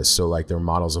the artists. So like their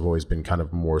models have always been kind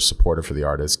of more supportive for the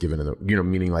artists,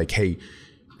 meaning like, hey,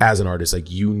 as an artist,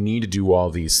 like, you need to do all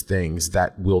these things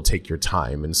that will take your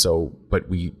time. And so, but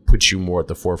we put you more at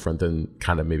the forefront than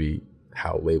kind of maybe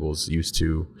how labels used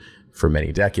to for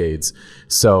many decades.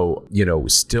 So,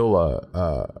 still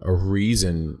a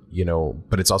reason,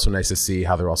 but it's also nice to see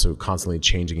how they're also constantly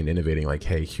changing and innovating. Like,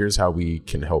 hey, here's how we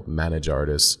can help manage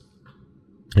artists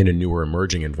in a newer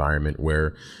emerging environment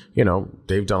where,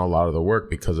 they've done a lot of the work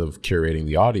because of curating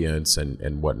the audience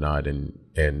and whatnot. And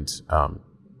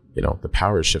the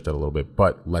power has shifted a little bit,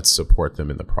 but let's support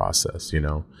them in the process,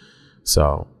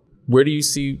 So where do you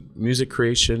see music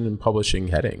creation and publishing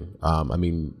heading?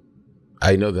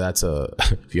 I know that's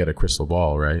if you had a crystal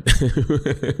ball, right?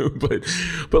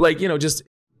 but like,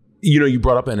 you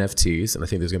brought up NFTs, and I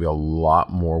think there's gonna be a lot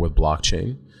more with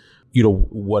blockchain.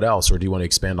 What else, or do you want to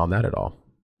expand on that at all?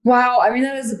 Wow.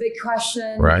 That is a big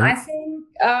question. Right. I think,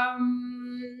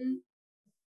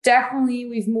 definitely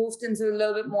we've moved into a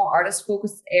little bit more artist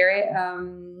focused area,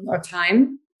 or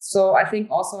time. So I think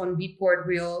also on Beatport,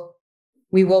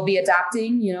 we will be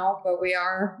adapting, but we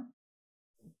are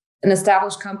an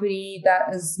established company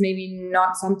that is maybe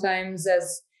not sometimes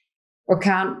or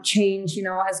can't change,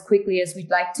 as quickly as we'd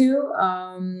like to,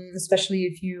 especially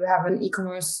if you have an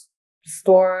e-commerce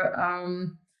store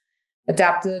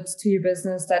adapted to your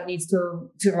business that needs to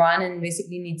run and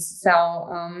basically needs to sell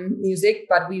music.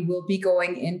 But we will be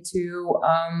going into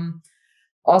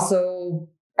also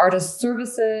artist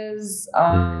services,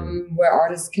 where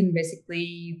artists can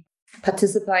basically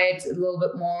participate a little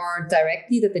bit more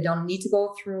directly, that they don't need to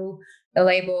go through a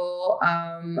label.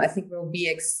 I think we'll be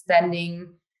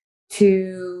extending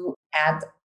to add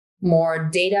more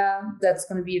data that's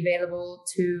going to be available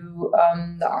to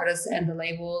the artists and the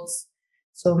labels.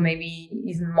 So maybe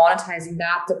even monetizing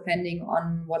that depending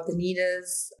on what the need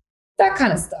is, that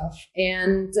kind of stuff.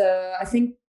 And I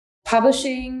think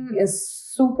publishing is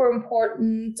super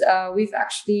important. We've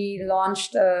actually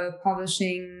launched a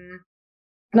publishing,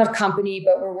 not company,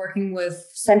 but we're working with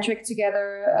Centric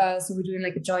together. So we're doing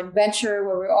like a joint venture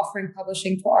where we're offering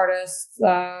publishing to artists,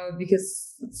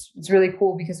 because it's really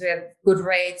cool because we have good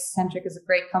rates. Centric is a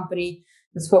great company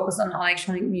that's focused on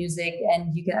electronic music,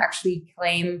 and you can actually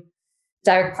claim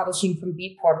direct publishing from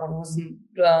Beatport, what wasn't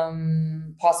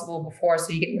possible before.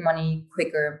 So you get your money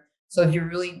quicker. So if you're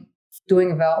really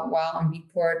doing well on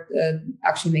Beatport, it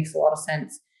actually makes a lot of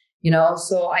sense,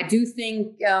 So I do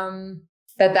think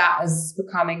that is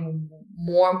becoming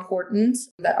more important,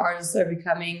 that artists are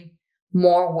becoming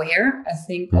more aware. I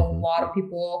think a lot of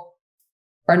people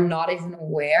are not even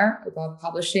aware about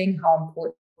publishing, how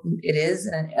important it is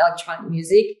in electronic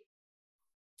music.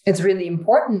 It's really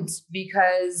important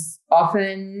because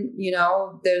often,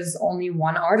 there's only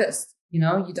one artist, you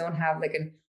don't have like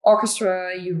an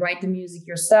orchestra, you write the music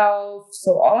yourself.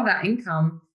 So all of that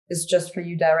income is just for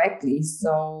you directly.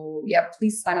 So yeah,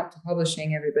 please sign up to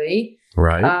publishing, everybody.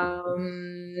 Right.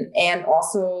 And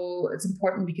also it's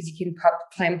important because you can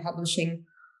claim publishing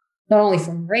not only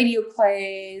from radio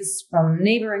plays, from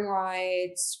neighboring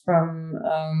rights, from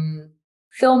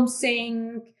film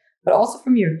sync, but also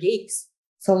from your gigs.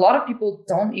 So a lot of people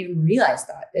don't even realize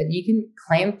that you can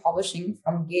claim publishing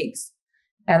from gigs.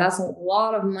 And that's a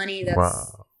lot of money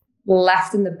that's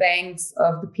left in the banks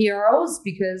of the PROs,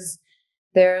 because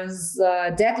there's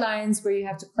deadlines where you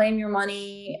have to claim your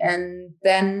money, and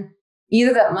then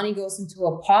either that money goes into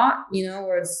a pot,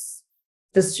 where it's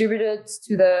distributed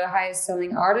to the highest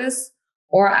selling artists,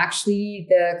 or actually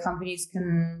the companies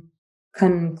can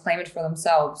claim it for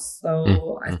themselves.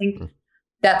 So I think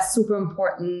that's super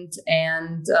important.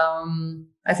 And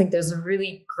I think there's a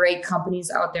really great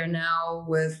companies out there now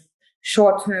with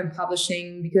short-term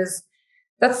publishing, because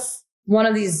that's one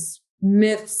of these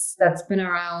myths that's been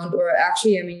around, or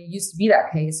actually, it used to be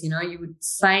that case, you would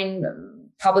sign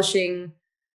publishing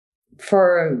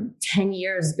for 10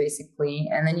 years basically,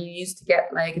 and then you used to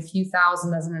get like a few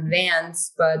thousand as an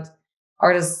advance, but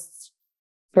artists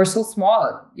were so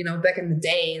small, back in the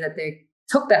day, that they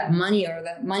took that money, or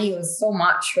that money was so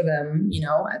much for them,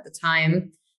 at the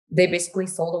time. They basically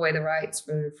sold away the rights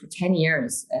for 10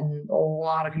 years. And a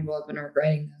lot of people have been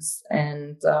regretting this.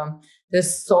 And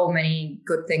there's so many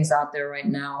good things out there right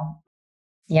now.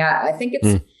 Yeah, I think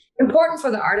it's important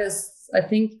for the artists. I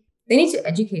think they need to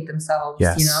educate themselves,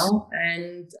 Yes.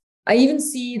 And I even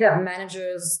see that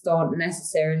managers don't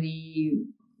necessarily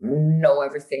know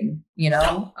everything,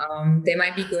 They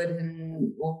might be good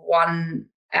in one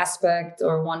aspect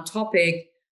or one topic,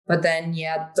 but then,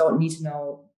 don't need to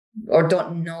know, or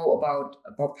don't know about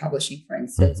publishing, for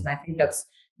instance. And I think it's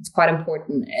quite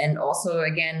important. And also,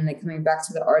 again, like coming back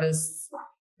to the artists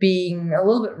being a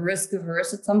little bit risk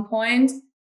averse at some point,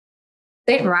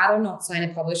 they'd rather not sign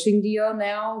a publishing deal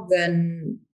now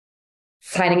than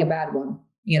signing a bad one,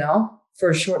 for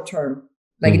a short term.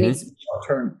 Like it needs to be short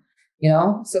term,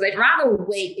 so they'd rather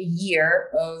wait a year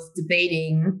of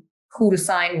debating who to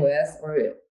sign with, or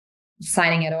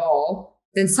signing at all,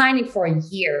 than signing for a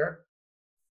year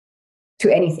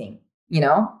to anything,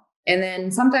 and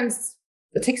then sometimes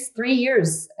it takes 3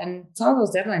 years, and some of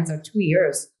those deadlines are 2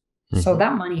 years. So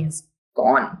that money is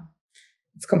gone.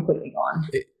 It's completely gone.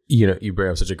 You bring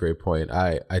up such a great point.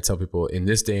 I tell people, in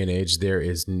this day and age, there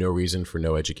is no reason for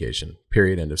no education,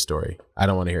 period, end of story. I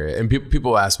don't want to hear it. And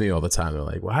people ask me all the time, they're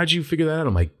like, well, how'd you figure that out?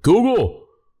 I'm like, Google.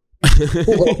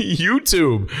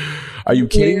 YouTube. Are you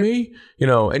kidding me?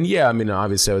 And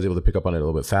obviously I was able to pick up on it a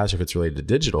little bit faster if it's related to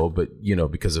digital, but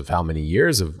because of how many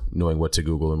years of knowing what to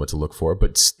Google and what to look for.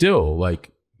 But still,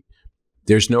 like,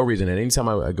 there's no reason. And anytime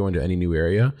I go into any new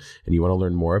area and you want to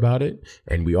learn more about it,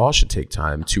 and we all should take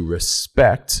time to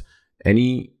respect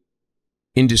any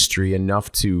industry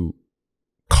enough to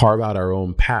carve out our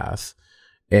own path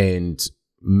and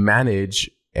manage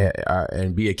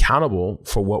and be accountable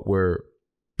for what we're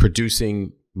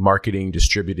producing, marketing,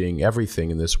 distributing, everything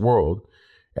in this world.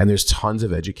 And there's tons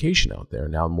of education out there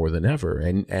now more than ever,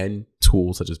 and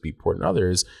tools such as Beatport and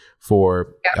others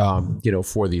for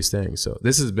for these things. So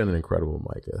this has been an incredible,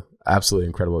 Meike. Absolutely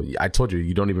incredible. I told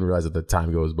you don't even realize that the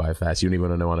time goes by fast. You don't even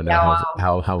want to know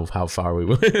how far we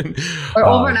went. We're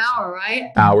over an hour,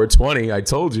 right? Hour 20. I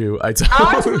told you. Hour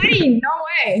 20. No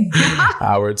way.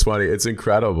 Hour 20. It's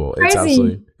incredible.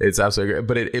 Crazy. It's absolutely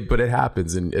great. But it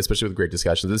happens, and especially with great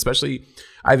discussions. Especially,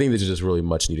 I think this is just really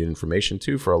much needed information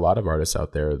too for a lot of artists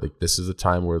out there. Like, this is a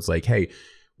time where it's like, hey,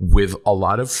 with a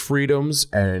lot of freedoms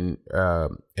and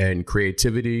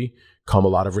creativity come a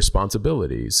lot of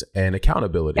responsibilities and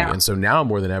accountability. Yeah. And so now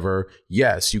more than ever,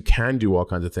 yes, you can do all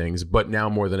kinds of things, but now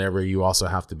more than ever, you also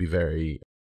have to be very,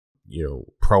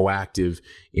 proactive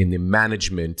in the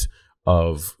management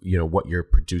of, what you're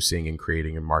producing and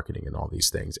creating and marketing and all these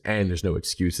things. And there's no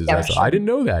excuses. Yeah, sure. I didn't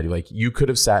know that. Like, you could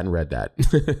have sat and read that.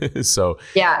 So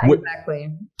yeah, exactly.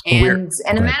 And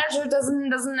a manager doesn't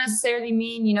necessarily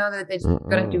mean, that they're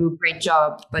going to do a great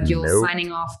job, but you're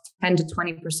signing off 10 to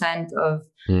 20% of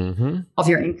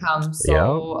your income.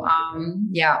 So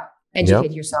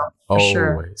educate yourself for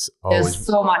sure. There's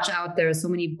so much out there, so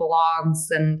many blogs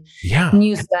and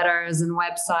newsletters and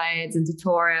websites and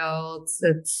tutorials.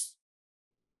 It's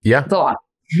a lot.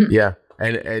 Yeah.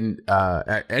 And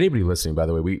anybody listening, by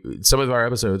the way, some of our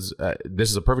episodes,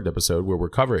 this is a perfect episode where we're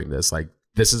covering this. Like,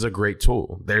 this is a great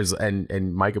tool.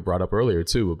 And Meike brought up earlier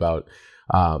too about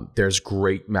there's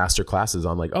great master classes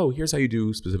on, like, oh, here's how you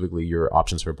do specifically your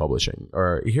options for publishing,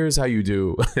 or here's how you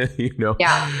do,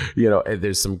 and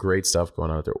there's some great stuff going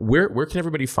on out there. Where can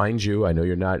everybody find you? I know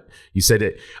you said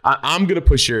it. I'm going to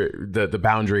push the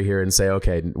boundary here and say,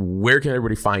 okay, where can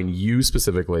everybody find you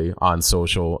specifically on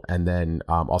social, and then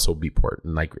also Beatport,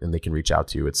 and they can reach out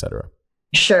to you, etc.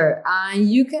 Sure.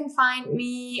 You can find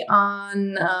me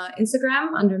on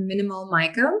Instagram under Minimal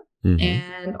Meike,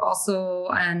 and also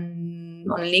on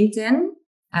LinkedIn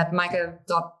at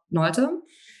Meike.Nolte.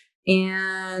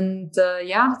 And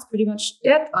that's pretty much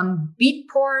it. On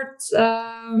Beatport.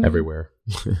 Everywhere.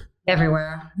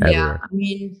 Everywhere. Yeah. I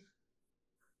mean,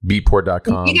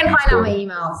 Beatport.com. You can find out my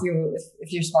email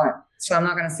if you're smart. So I'm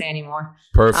not going to say anymore.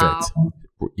 Perfect.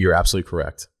 You're absolutely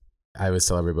correct. I always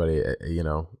tell everybody,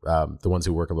 the ones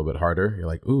who work a little bit harder, you're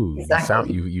like, ooh,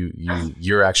 exactly.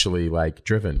 You're actually like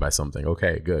driven by something.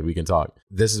 Okay, good. We can talk.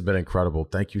 This has been incredible.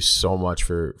 Thank you so much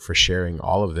for sharing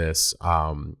all of this.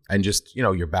 And just,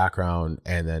 your background,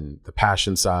 and then the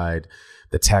passion side,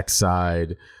 the tech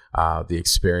side, the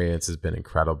experience has been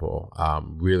incredible.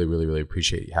 Really, really, really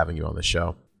appreciate having you on the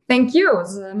show. Thank you. It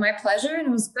was my pleasure, and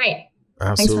it was great.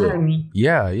 Absolutely. Thanks for having me.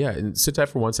 Yeah. And sit tight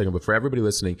for 1 second. But for everybody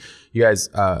listening, you guys,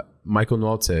 Meike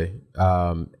Nolte,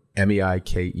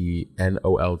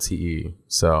 Meikenolte.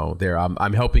 So there,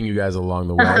 I'm helping you guys along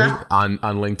the way on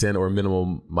LinkedIn, or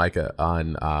Minimal Meike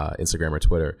on Instagram or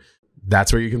Twitter.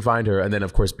 That's where you can find her. And then,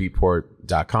 of course,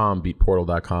 beatport.com,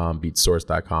 beatportal.com,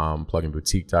 beatsource.com,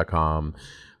 pluginboutique.com,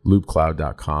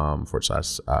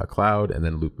 loopcloud.com/cloud, and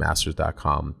then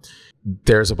loopmasters.com.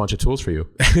 There's a bunch of tools for you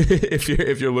if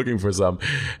you're looking for some.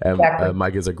 And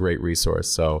Meike is a great resource.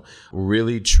 So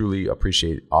really, truly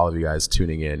appreciate all of you guys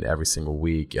tuning in every single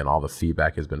week, and all the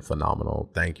feedback has been phenomenal.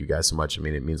 Thank you guys so much. I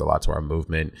mean, it means a lot to our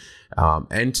movement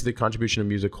and to the contribution of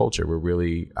music culture. We're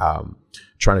really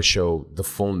trying to show the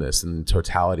fullness and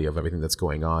totality of everything that's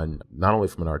going on, not only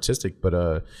from an artistic, but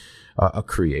a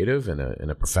creative and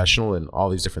a professional, and all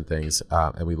these different things.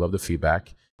 And we love the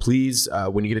feedback. Please,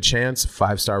 when you get a chance,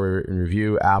 5-star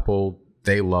review. Apple,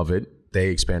 they love it. They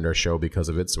expand our show because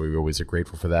of it, so we always are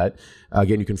grateful for that.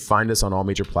 Again, you can find us on all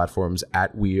major platforms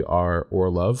at We Are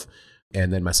Orlove,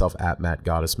 and then myself at Matt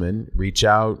Gottesman. Reach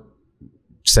out,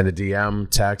 send a DM,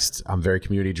 text. I'm very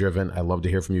community driven. I love to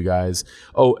hear from you guys.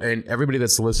 Oh, and everybody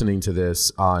that's listening to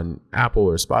this on Apple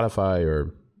or Spotify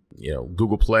or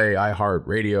Google Play,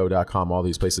 iHeartRadio.com, all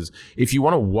these places. If you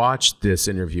want to watch this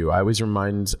interview, I always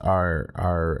remind our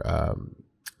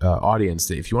audience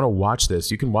that if you want to watch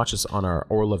this, you can watch us on our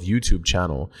Orlove YouTube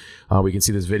channel. We can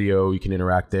see this video. You can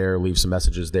interact there, leave some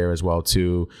messages there as well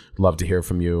too. Love to hear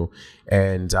from you.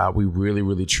 And we really,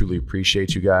 really, truly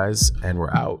appreciate you guys. And we're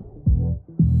out.